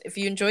Hose. If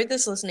you enjoyed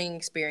this listening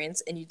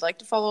experience and you'd like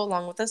to follow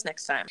along with us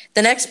next time,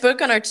 the next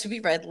book on our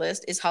to-be-read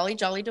list is Holly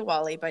Jolly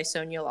Diwali by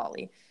Sonia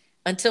Lawley.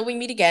 Until we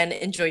meet again,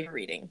 enjoy your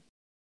reading.